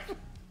 Bring it back!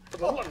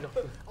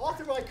 all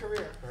through my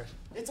career,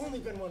 it's only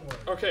been one word: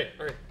 Okay,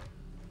 all right.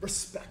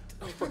 respect.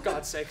 For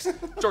God's sakes,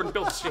 Jordan,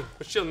 build a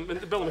machine.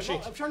 Build a machine.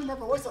 I'm trying to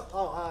remember what's the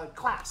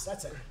class.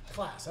 That's it.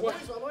 Class. I've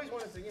always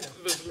wanted to,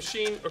 The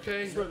machine.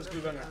 Okay. It's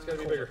gotta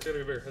be bigger. It's gotta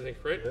be bigger. I think.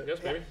 Right? Yes,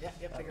 maybe. Yeah,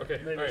 figure.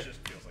 Okay. All right.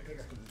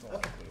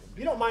 Okay.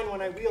 You don't mind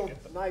when I wield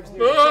knives near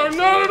No, your face,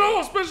 not do at you?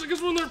 all. Especially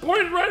because when they're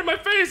pointed right in my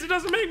face, it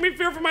doesn't make me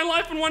fear for my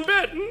life in one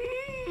bit.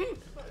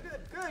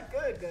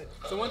 Good.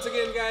 So once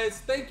again, guys,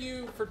 thank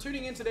you for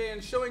tuning in today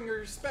and showing your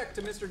respect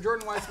to Mr.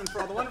 Jordan Weissman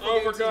for all the wonderful Oh,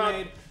 for games he God.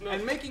 made No.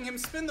 and making him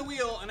spin the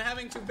wheel and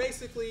having to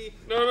basically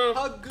No.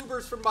 hug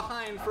goobers from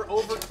behind for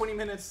over 20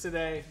 minutes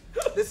today.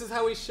 This is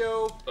how we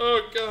show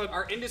Oh God.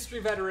 our industry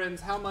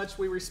veterans how much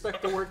we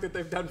respect the work that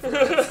they've done for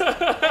us.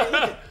 Hey,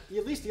 look,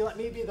 at least you let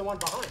me be the one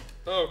behind.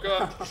 Oh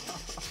God.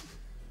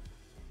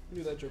 I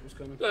knew that joke was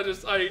coming.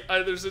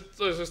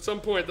 There's just some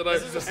point that I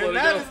have to just And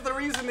let that it is the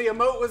reason the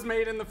emote was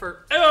made in the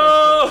first. go.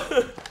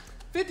 Oh!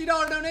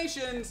 $50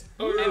 donations,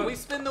 Oh, yeah. and we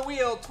spin the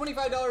wheel.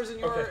 $25 in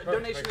your Okay,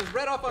 donation okay. is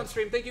read off on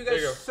stream. Thank you There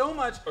guys you go. so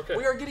much. Okay.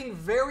 We are getting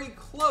very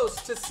close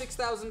to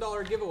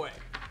 $6,000 giveaway.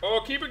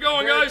 Oh, keep it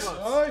going, Very guys.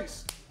 close.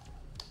 Nice.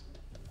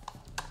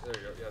 There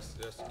you go. Yes.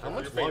 How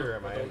much Your finger. longer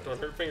am I in? Don't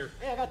hurt your finger.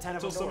 Hey, I got 10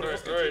 of them. Till Don't worry.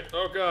 All right.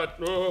 Oh God.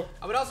 Oh.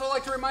 I would also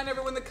like to remind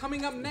everyone that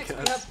coming up next,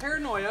 we have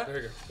Paranoia,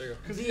 There you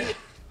go. the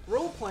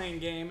role-playing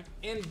game,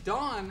 and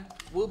Don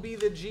will be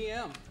the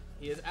GM.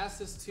 He has asked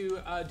us to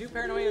do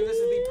Paranoia, and this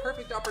is the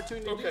perfect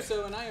opportunity to do Okay.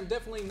 so, and I am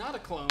definitely not a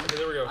clone. Okay,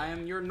 there we go. I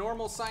am your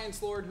normal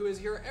science lord who is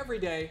here every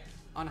day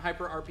on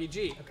Hyper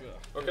RPG.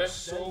 Okay.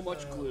 So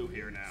much glue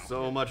here now.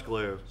 So much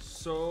glue.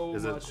 So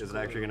Is much it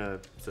actually gonna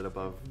sit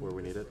above where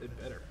we need it?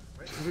 It better.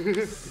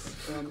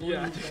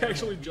 Yeah, you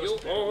actually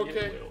just. Oh,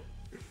 okay.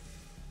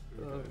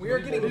 We are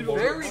getting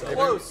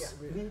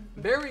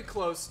very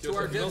close to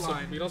our We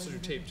deadline. can also do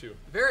tape too.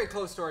 Very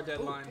close to our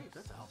deadline.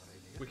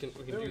 We can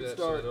do that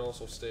so that it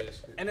also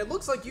stays. And it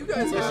looks like you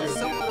guys have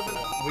somewhat of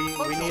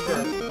an We need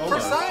to. for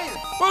science.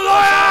 For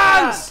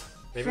science!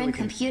 Maybe Friend we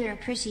can. Computer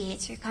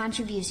appreciates your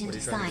contribution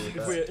to science.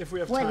 If we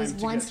have What time was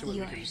to once get to it, we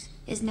yours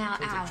is now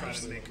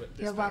ours.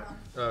 You're welcome.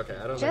 Okay,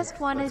 I don't. Just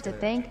think wanted that's to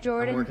gonna- thank I'm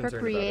Jordan more for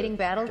concerned about creating it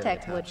getting BattleTech,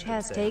 attached which and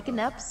has staying. taken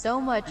up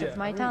so much of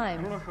my I don't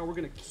time. know how we're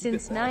gonna keep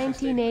Since it.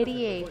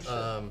 1988.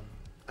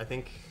 I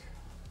think.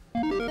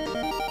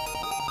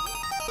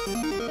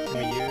 Can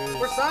we use?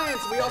 For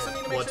science, we also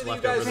need to make What's sure that you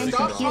left guys over Friend the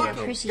stop Computer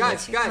talking.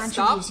 appreciates your Guys,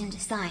 stop. contribution to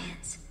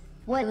science.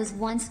 What was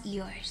once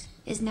yours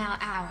is now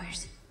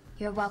ours.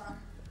 You're welcome.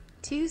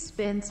 2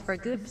 spins for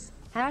goobs.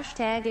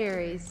 Hashtag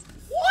Aries.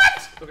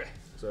 What? Okay.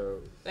 So.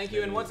 Thank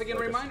you, and once again,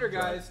 like a reminder,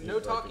 guys, drive- no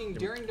like a- talking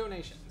during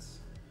donations.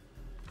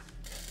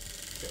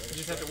 You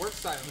just have to work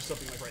silent. Just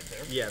something like right there.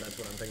 Yeah, that's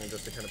what I'm thinking.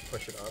 Just to kind of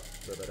push it up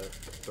so that it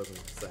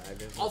doesn't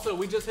sag. Also,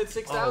 we just hit Oh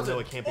 6,000. no,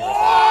 it can't be.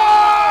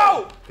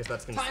 Right because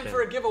that's gonna Time spin.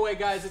 for a giveaway,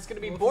 guys. It's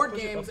going to be board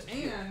games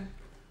and...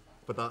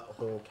 But that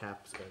whole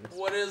cap spins.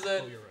 What is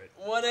it? you're right.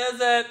 What is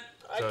it?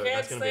 I So can't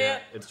that's gonna say be.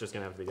 it. It's just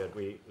gonna have to be good.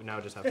 We now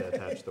just have to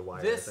attach the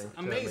wire. This I think,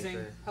 to make amazing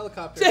sure.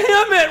 helicopter. Damn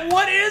it!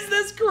 What is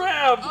this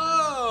crap?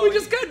 Oh! We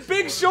just got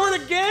Big Short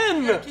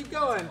again. Keep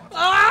going.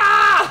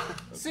 Ah!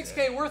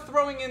 6K, we're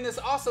throwing in this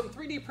awesome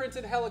 3D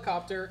printed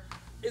helicopter,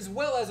 as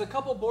well as a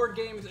couple board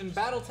games and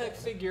BattleTech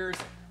figures,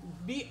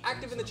 be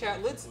active in the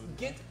chat. Let's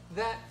get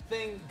that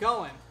thing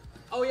going.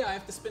 Oh yeah, I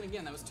have to spin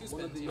again. That was 2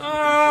 spins.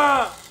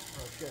 Ah!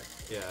 Oh shit.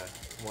 Yeah,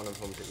 one of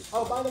them to each.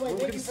 Oh, by the way, We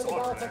thank can you for the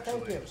solder it, Baratech. Thank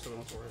actually, you. just so we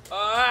don't sort it.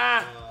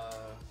 Ah!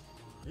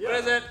 What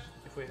is it?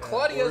 If we had-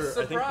 Claudia's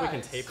I think we surprise.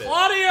 can tape it.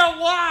 Claudia,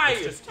 why?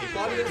 It's just tape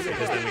Claudia's it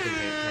because then we surprise.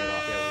 can turn it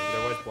off. Yeah,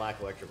 there was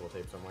black electrical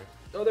tape somewhere.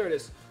 Oh, there it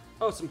is.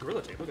 Oh, some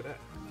Gorilla Tape. Look at that.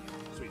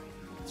 Sweet.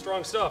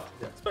 Strong stuff.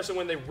 Yeah. Especially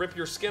when they rip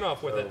your skin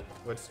off with So it.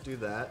 let's do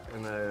that,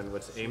 and then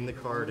let's aim the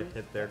car to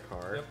hit their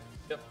car. Yep.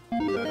 Yep.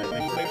 And then I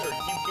think Make sure you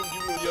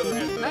keep with the other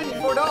hand.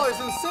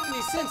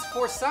 $94.70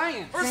 for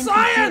science. For Friend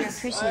science!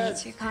 Computer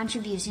appreciates your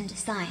contribution to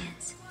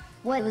science.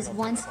 What was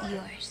once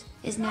yours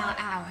is now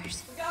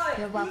ours.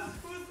 You're welcome.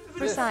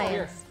 For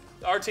science.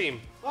 Our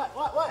team. What?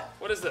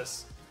 What is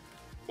this?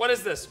 What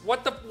is this?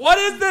 What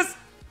is this?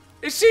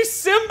 Is she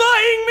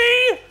Simba-ing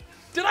me?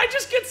 Did I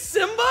just get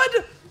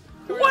Simba'd?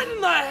 What in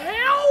the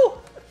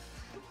hell?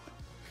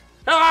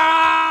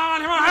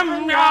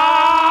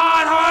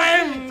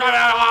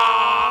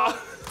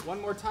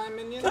 One more time,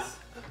 minions.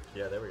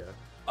 Yeah, there we go.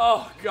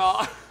 Oh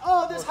god.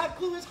 Oh, this hot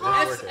glue is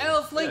hot. It's working.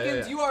 SL Lincolns, Yeah,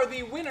 yeah. you are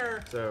the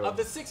winner So- of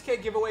the 6K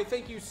giveaway.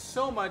 Thank you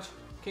so much.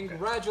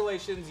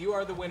 Congratulations, you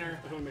are the winner.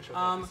 I wanna make sure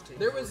that this tape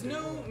There was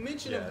no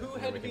mention of Yeah, who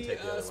and had we to can be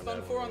take the other one spun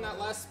down for and on that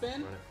last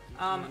spin.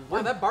 run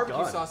Wow, that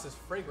barbecue done. sauce is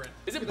fragrant.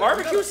 Is it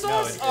barbecue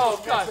sauce? it's-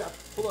 Oh god.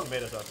 Hold on.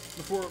 Tomato sauce.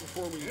 Before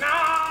we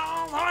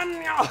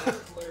No.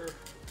 flare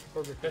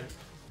Burger King.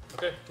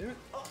 Okay. Damn it.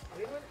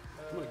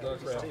 I'm gonna go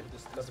this tape.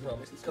 That's the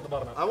problem. Cut the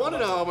bottom out. I want to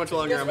know how much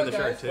longer Guess I'm in what, the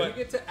shark guys? too. You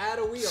get to add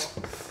a wheel.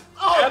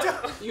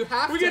 Oh, You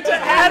have We to get to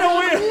add a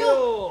wheel.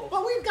 Oh!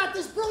 but we've got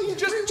this brilliant.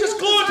 Just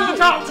glue it to the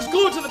top. Just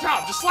glue it to the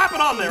top. Just slap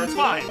it on there. It's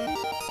fine.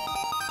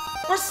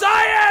 For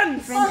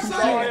science! Friend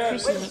Computer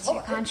appreciates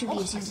your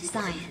contribution to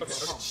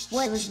science.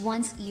 What was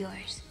once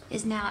yours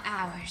is now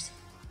ours.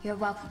 You're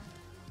welcome.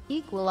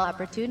 Equal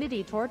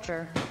opportunity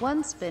torture.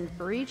 One spin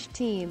for each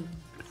team.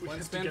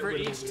 One spin for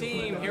each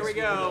team. Here we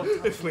go.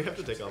 If we have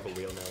to take off a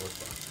wheel now, we're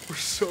fine. We're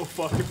so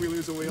fucked if we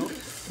lose a wheel.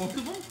 Both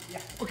of them?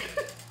 Yeah.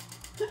 Okay.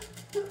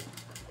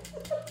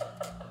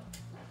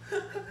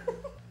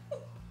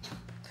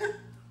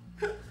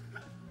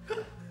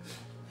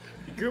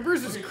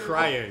 Goobers is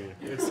crying.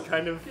 It's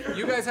kind of.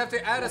 You guys have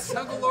to add a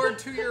Snuggle Lord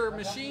to your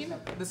machine.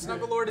 The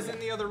Snuggle Lord is in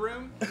the other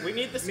room. We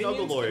need the Minions, Snuggle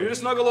can Lord. we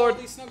Snuggle call Lord.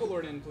 the Snuggle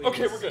Lord in, please.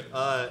 Okay, we're good.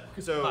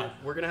 So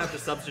we're gonna have to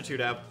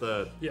substitute out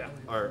the Yeah.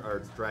 our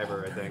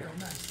driver, I think,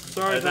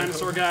 Sorry,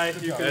 dinosaur guy.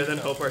 You can and then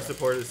hope our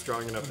support is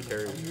strong enough to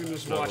carry. you can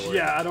just Snuggle watch. Lord.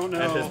 Yeah, I don't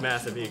And his know.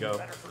 massive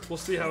ego. We'll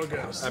see how it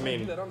goes. I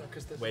mean,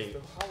 wait.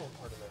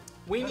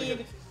 We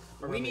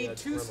need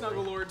two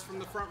Snuggle Lords from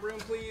the front room,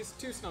 please.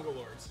 Two Snuggle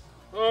Lords.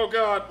 Oh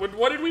god.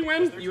 What did we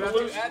win? You have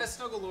to add a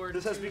Snuggle Lord.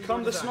 This has to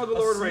become your the design. Snuggle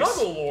Lord race.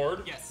 Snuggle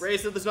Lord? Yes.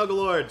 Race of the Snuggle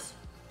Lords.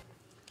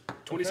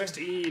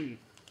 2016.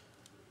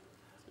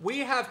 We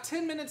have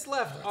 10 minutes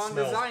left on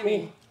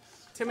designing.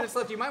 10 minutes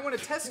left. You might want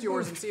to test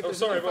yours and see if there's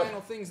sorry, any bud. final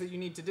things that you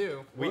need to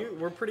do.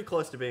 We're pretty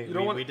close to being. You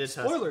don't want we did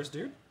test. spoilers,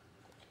 dude.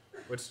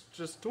 Which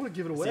just Don't want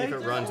to give it see away. if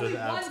it runs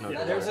without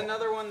Snuggle There's Lord.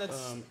 another one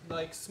that's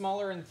like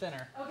smaller and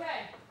thinner. Okay.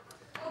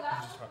 Oh,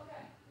 that's okay.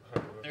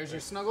 There's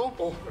your Snuggle.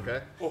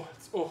 Okay. Oh,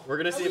 it's, oh. We're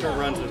gonna see if it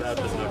runs without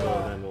the Snuggle,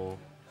 and then we'll.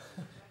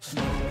 As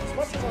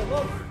much as I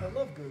love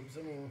goobs.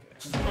 I mean,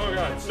 Oh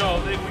god.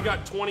 No, we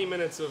got 20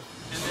 minutes of.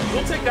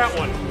 We'll take that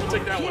one. We'll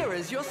take that one. Here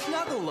is your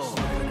Snuggle Lord.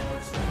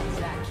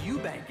 Zach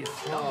Eubank is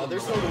Oh, their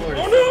Snuggle Lord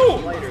is Oh,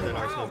 no! lighter than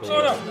our Snuggle Oh,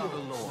 Lord. no.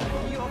 Snuggle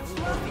Lord. Your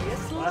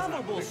fluffiest,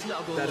 lovable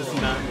Snuggle That is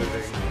Lord. not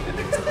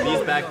moving.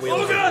 These back wheels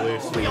Oh, are God.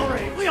 loose.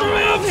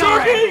 I'm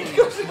Sharky!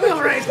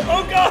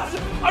 Oh god!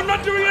 I'm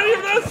not doing any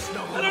of this!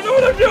 I don't know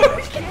what I'm doing!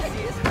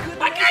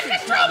 I can't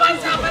control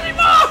myself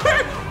anymore!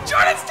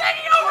 Jordan's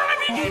taking over and I'm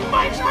being eaten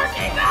by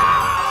Sharky!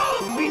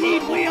 No! we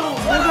need wheels.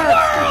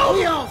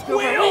 Oh,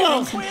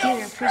 Wheels. Friend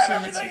Computer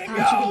appreciates your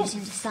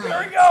contribution to There we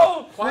science.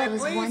 go! What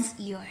was please. once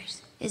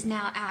yours is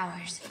now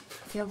ours.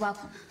 You're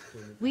welcome.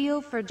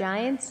 Wheel for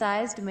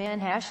giant-sized man.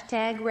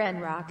 Hashtag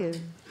Renraku.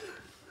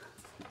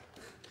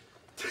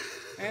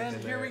 And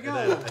here we And go.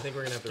 then I think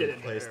we're gonna have to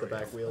replace the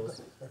back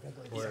wheels.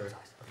 Or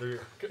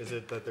is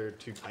it that they're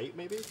too tight,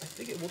 maybe?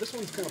 Well, this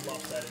one's kind of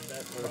lopsided.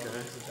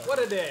 That's What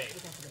a day.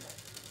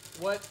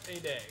 What a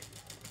day.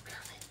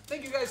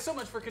 Thank you guys so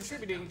much for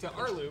contributing to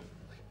rLoop.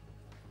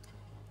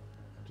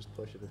 Just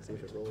push it and see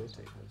if it rolls.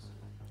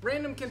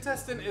 Random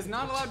contestant is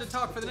not allowed to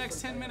talk for the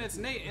next 10 minutes.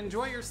 Nate,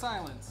 enjoy your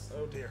silence.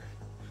 Oh dear.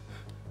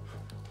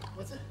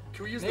 What's it?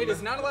 Can we use Nate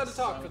is not allowed to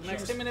talk for the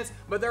next 10 minutes,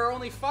 but there are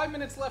only 5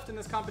 minutes left in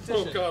this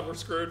competition. Oh god, we're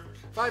screwed.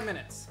 5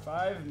 minutes.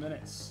 5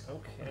 minutes.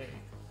 Okay.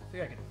 I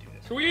think I can do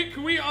this.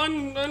 Can we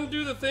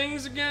undo the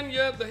things again?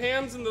 Yeah, the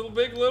hands and the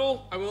big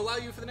little. I will allow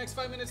you for the next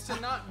 5 minutes to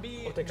not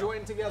be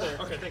joined together.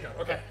 Okay, thank God.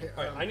 Okay.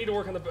 All right. I need to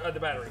work on the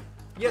battery.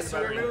 Yes,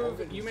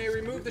 you may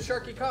remove the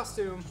Sharky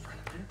costume.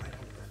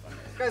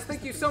 Guys,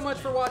 thank you so much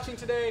for watching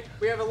today.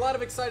 We have a lot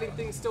of exciting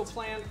things still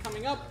planned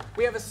coming up.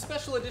 We have a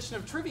special edition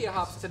of Trivia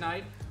Hops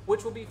tonight,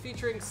 which will be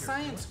featuring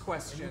science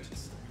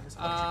questions.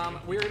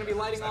 We're going to be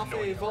lighting off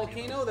a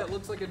volcano that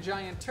looks like a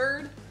giant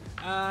turd.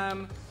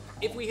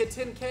 If we hit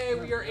 10K,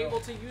 we are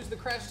able to use the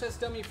crash test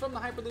dummy from the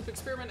Hyperloop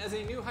experiment as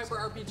a new Hyper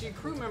RPG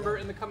crew member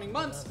in the coming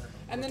months.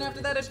 And then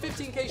after that, at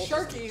 15K,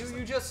 Sharky, who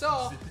you just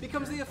saw,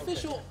 becomes the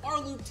official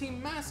rLoop team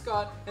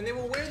mascot, and they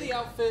will wear the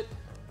outfit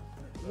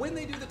when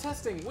they do the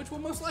testing, which will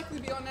most likely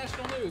be on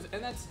national news,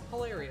 and that's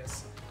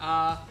hilarious.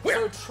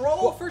 So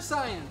troll for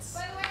science.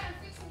 By the way, I'm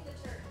fixing the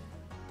turd.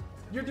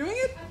 You're doing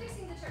it? I'm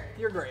fixing the turd.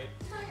 You're great.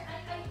 I got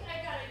it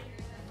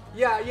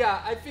here.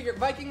 Yeah, I figured.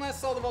 Viking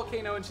last saw the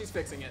volcano, and she's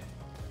fixing it.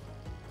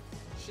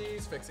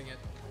 She's fixing it.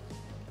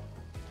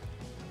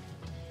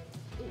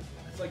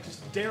 It's like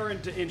just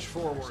daring to inch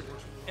forward.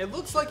 It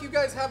looks like you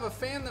guys have a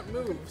fan that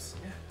moves.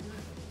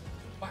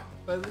 Wow.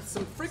 But with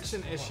some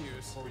friction issues.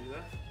 Before we do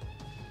that.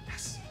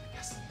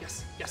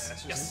 Yes.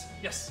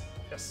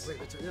 Wait,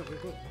 yeah,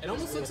 wait. It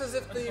almost looks as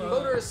if the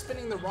motor is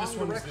spinning the wrong This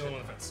one's direction. the only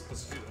one that fits.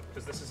 Let's do that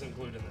because this isn't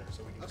glued in there,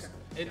 so we can. Okay.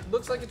 It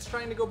looks like it's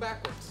trying to go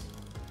backwards.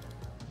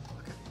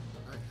 Okay.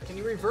 All right. Can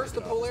you reverse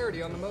the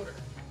polarity on the motor?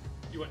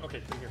 You went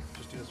okay. Here,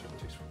 just do this real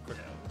quick.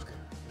 Okay.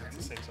 It's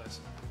the same size,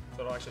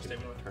 so it'll actually stay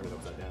with it. Turn it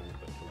upside down,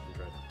 but we can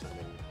try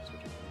timing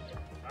switching.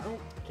 I don't.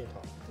 Can't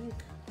talk.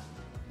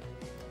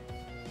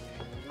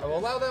 I will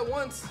allow that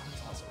once.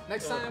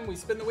 Next time we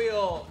spin the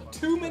wheel.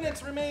 2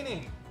 minutes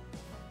remaining.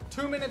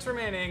 2 minutes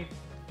remaining.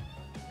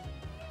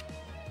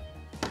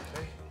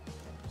 Okay.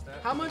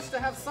 How much to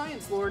have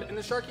Science Lord in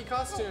the Sharky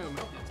costume?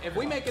 If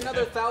we make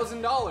another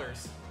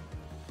 $1,000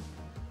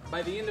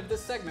 by the end of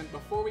this segment,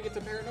 before we get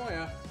to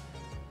Paranoia,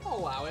 I'll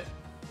allow it.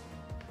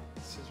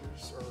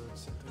 Scissors or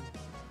something.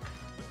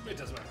 It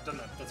doesn't matter. Doesn't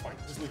matter. That's fine.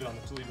 Just leave it on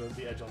there. Just leave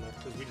the edge on there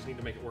because we just need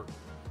to make it work.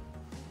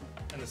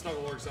 And the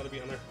snuggle lord's got to be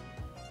on there.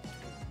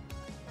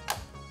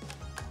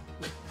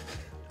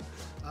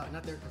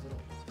 Not there because it'll.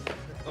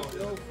 Oh,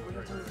 no. We're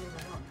not turning it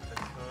on.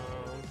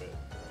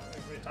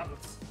 Wait, top.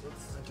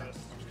 Let's adjust.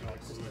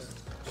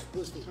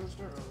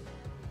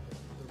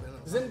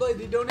 Zinblade,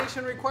 the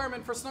donation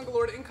requirement for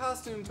Snugglelord in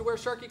costume to wear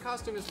Sharky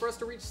costume is for us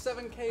to reach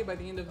 7K by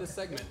the end of this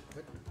segment.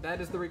 That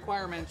is the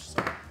requirement.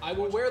 I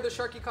will wear the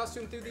Sharky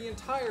costume through the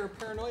entire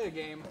Paranoia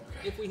game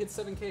if we hit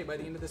 7K by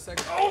the end of this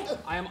segment.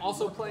 I am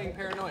also playing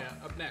Paranoia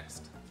up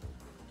next.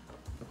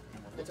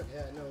 It's okay.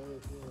 Yeah, no, we'll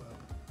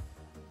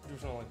Do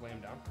something like lay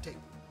him down. tape.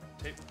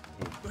 Tape.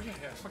 Oh yeah.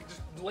 Fucking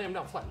just lay him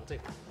down flat. We'll tape.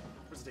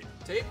 Where's the tape?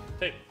 Tape?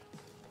 Tape.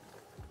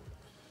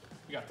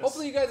 You got this.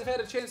 Hopefully you guys have had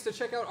a chance to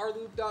check out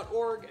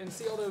rloop.org and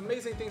see all the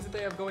amazing things that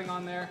they have going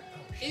on there.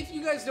 If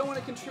you guys don't want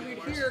to contribute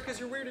here because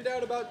you're weirded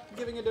out about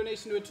giving a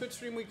donation to a Twitch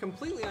stream, we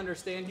completely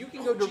understand. You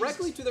can go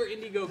directly to their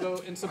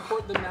Indiegogo and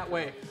support them that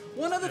way.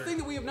 One other thing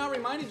that we have not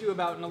reminded you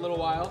about in a little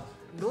while,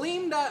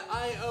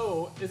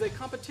 Gleam.io is a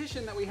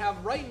competition that we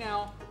have right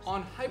now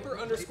on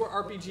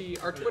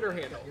hyper_RPG, our Twitter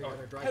handle.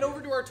 Head over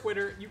to our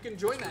Twitter. You can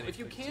join that. If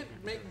you can't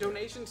make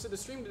donations to the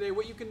stream today,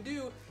 what you can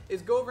do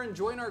is go over and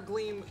join our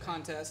Gleam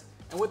contest.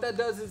 And what that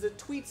does is it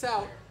tweets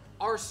out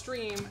our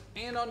stream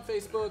and on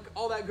Facebook,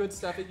 all that good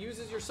stuff. It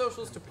uses your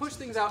socials to push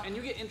things out, and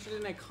you get entered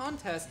in a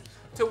contest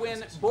to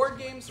win board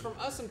games from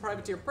us and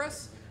Privateer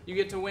Press. You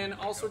get to win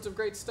all sorts of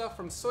great stuff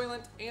from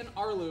Soylent and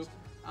rLoop.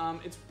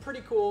 It's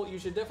pretty cool. You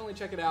should definitely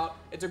check it out.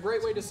 It's a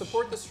great way to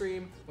support the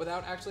stream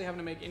without actually having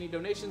to make any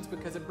donations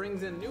because it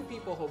brings in new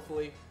people,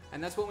 hopefully.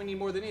 And that's what we need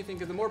more than anything,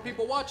 because the more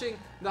people watching,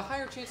 the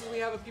higher chances we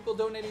have of people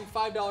donating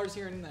 $5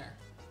 here and there.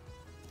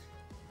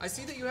 I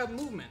see that you have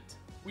movement.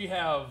 We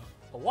have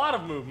a lot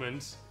of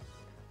movement.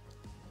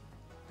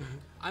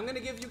 I'm going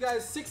to give you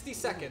guys 60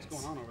 seconds.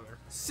 What's going on over there?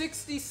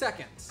 60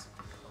 seconds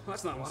Well,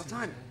 that's not a lot of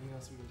time.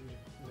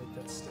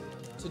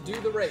 to do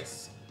the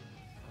race.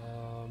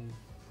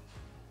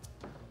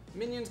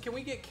 Minions, can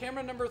we get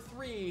camera number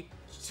 3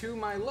 to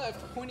my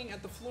left, pointing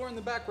at the floor in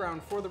the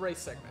background for the race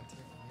segment?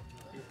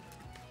 We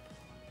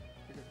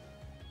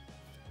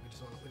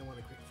don't want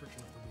to create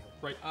friction with the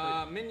wheel.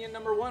 Right. Minion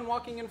number 1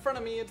 walking in front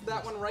of me. It's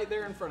that one right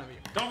there in front of you.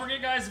 Don't forget,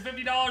 guys, the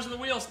 $50 of the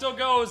wheel still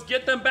goes.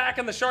 Get them back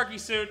in the Sharky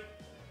suit.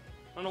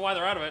 I don't know why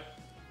they're out of it.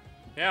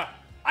 Yeah.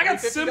 I got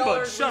 $50, Simba.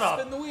 we Shut up.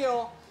 Spin the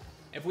wheel.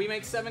 If we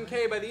make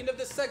 7K by the end of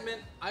this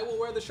segment, I will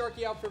wear the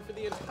Sharky outfit for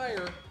the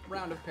entire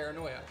round of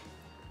Paranoia.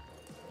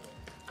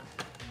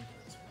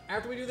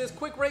 After we do this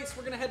quick race,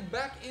 we're going to head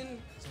back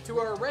in to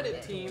our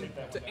Reddit team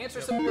to answer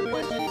some of your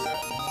questions.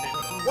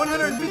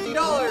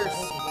 $150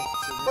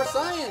 for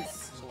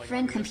science.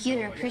 Friend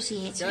Computer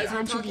appreciates your Guys,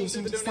 I'm talking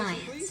contribution to to the donation,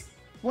 science. please.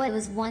 What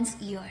was once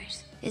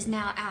yours is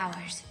now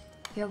ours.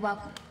 You're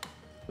welcome.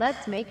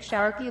 Let's make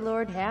Sharky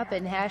Lord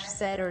happen.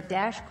 #set or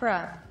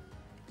 --crop.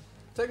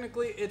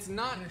 Technically, it's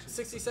not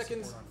 60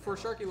 seconds for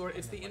Sharky Lord.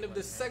 It's the end of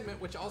this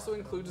segment, which also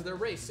includes their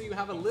race. So you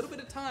have a little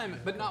bit of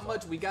time, but not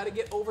much. We got to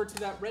get over to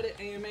that Reddit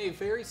AMA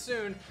very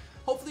soon.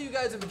 Hopefully you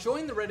guys have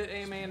joined the Reddit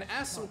AMA and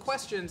asked some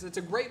questions. It's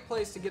a great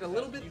place to get a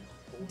little bit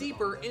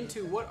deeper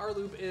into what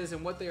rLoop is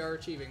and what they are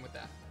achieving with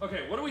that.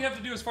 Okay, what do we have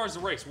to do as far as the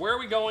race? Where are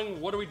we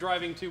going? What are we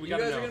driving to? We You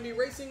gotta guys know. are going to be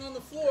racing on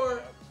the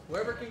floor.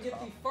 Whoever can get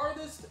the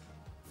farthest,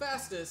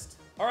 fastest,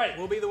 All right,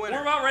 will be the winner.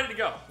 We're about ready to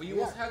go. We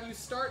will have you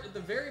start at the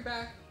very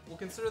back. We'll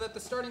consider that the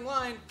starting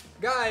line.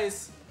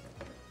 Guys,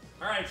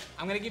 All right.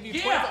 I'm going to give you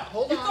Yeah! 25.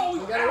 Hold You're on.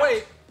 going We got to out.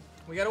 wait.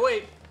 We got to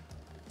wait.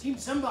 Team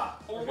Simba.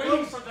 Oh, we're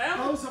waiting for them?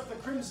 Close up the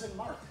crimson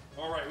mark.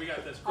 All right, we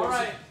got this. All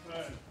right.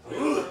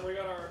 We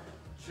got our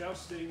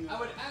jousting. I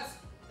would ask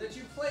that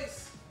you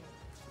place,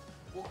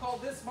 we'll call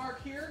this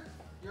mark here,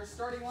 your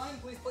starting line.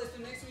 Please place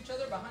them next to each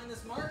other behind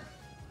this mark.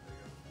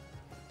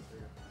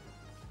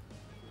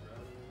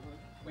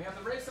 We have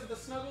the race of the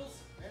Snuggles.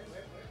 Wait.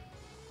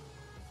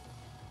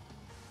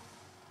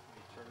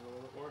 Turn it a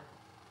little bit more.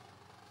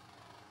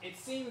 It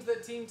seems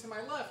that team to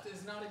my left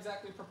is not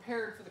exactly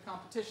prepared for the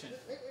competition.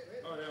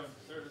 Oh, yeah,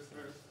 there it is.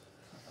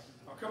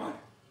 Oh, come on.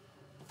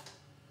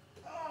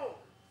 Oh!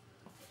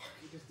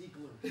 You just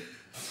de-glued.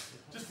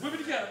 Just whip it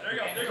together. There you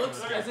go. It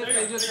looks as if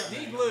they just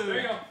de-glued.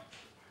 There you go.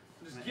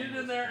 Just get it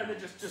in there and then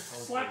just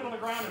slap it on the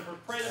ground and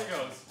pray that it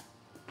goes.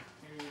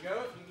 Here you go.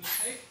 You need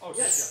tape. Oh,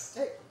 Yes,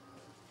 tape.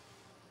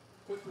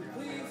 Quickly,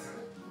 please.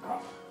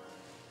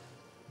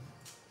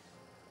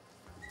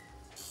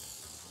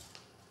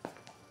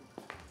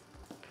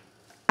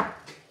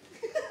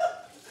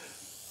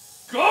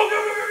 Go!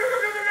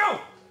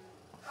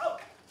 Oh!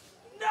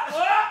 No!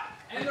 Ah!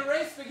 And the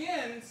race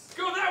begins.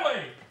 Go that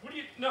way! What do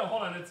you... No,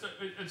 hold on. It's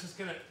just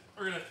gonna...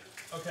 We're gonna...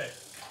 Okay.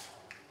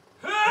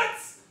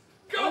 Huts!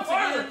 Go Once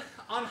farther! again,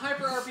 on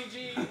Hyper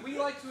RPG, we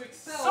like to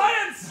excel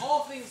Science! in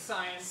all things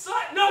science.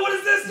 No, what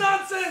is this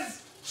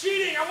nonsense?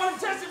 Cheating! I want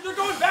them tested. They're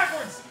going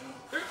backwards.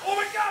 Oh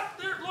my God!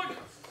 Look.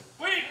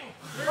 Wait.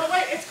 Oh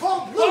wait, it's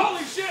called loop.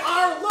 Holy shit!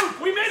 rLoop.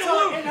 We made a So,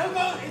 loop. and who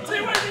goes? It's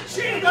See what is it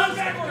cheating? Who Going goes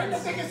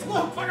backwards. the biggest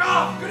loop? Fuck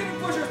off! Couldn't even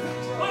push her.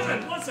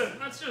 Listen.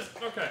 That's just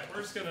okay.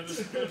 We're just gonna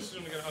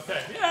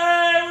okay.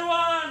 Yay,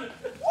 everyone!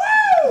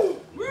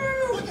 Woo!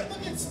 Woo! Look,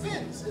 it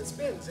spins. It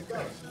spins. It goes.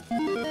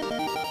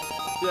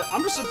 Yeah,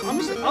 I'm just We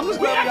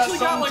glad actually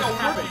got like a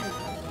whooping.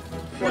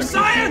 For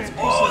science!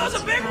 Oh, that's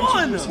a big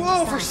one!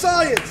 Whoa, for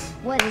science!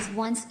 What is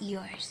once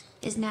yours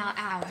is now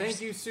ours. Thank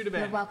you, You're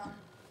Sudaban. welcome.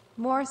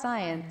 More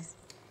science.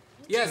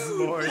 Yes.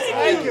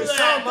 Thank you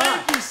so much.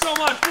 Thank you so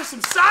much for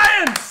some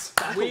science!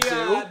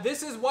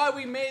 This is why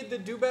we made the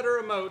Do Better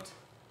emote.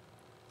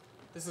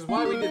 This is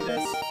why we did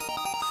this.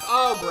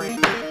 Oh,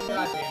 great. God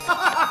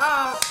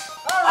damn it.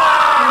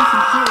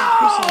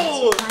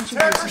 Friend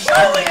Computer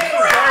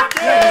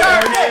appreciates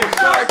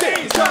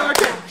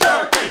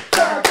your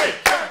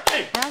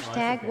contribution.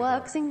 Hashtag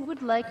Wuxing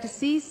would like to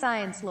see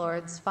Science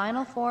Lord's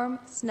final form,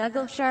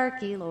 Snuggle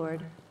Sharky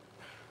Lord.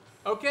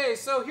 Okay,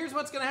 so here's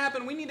what's going to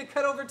happen. We need to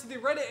cut over to the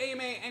Reddit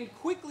AMA and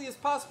quickly as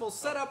possible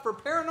set up for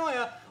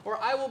Paranoia,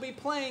 or I will be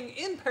playing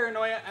in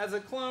Paranoia as a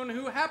clone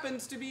who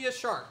happens to be a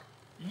shark.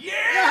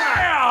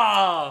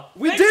 Yeah!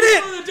 We Thank did you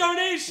it! for the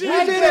donation!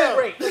 We did it!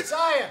 Great.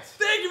 Science.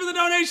 Thank you for the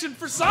donation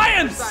for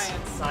science!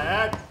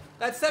 Science.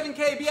 That's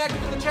 7K. Be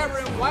active in the chat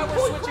room while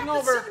we're switching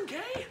over.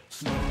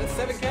 That's 7K? That's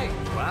 7K.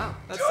 Wow.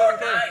 That's You're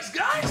 7K. nice,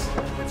 guys!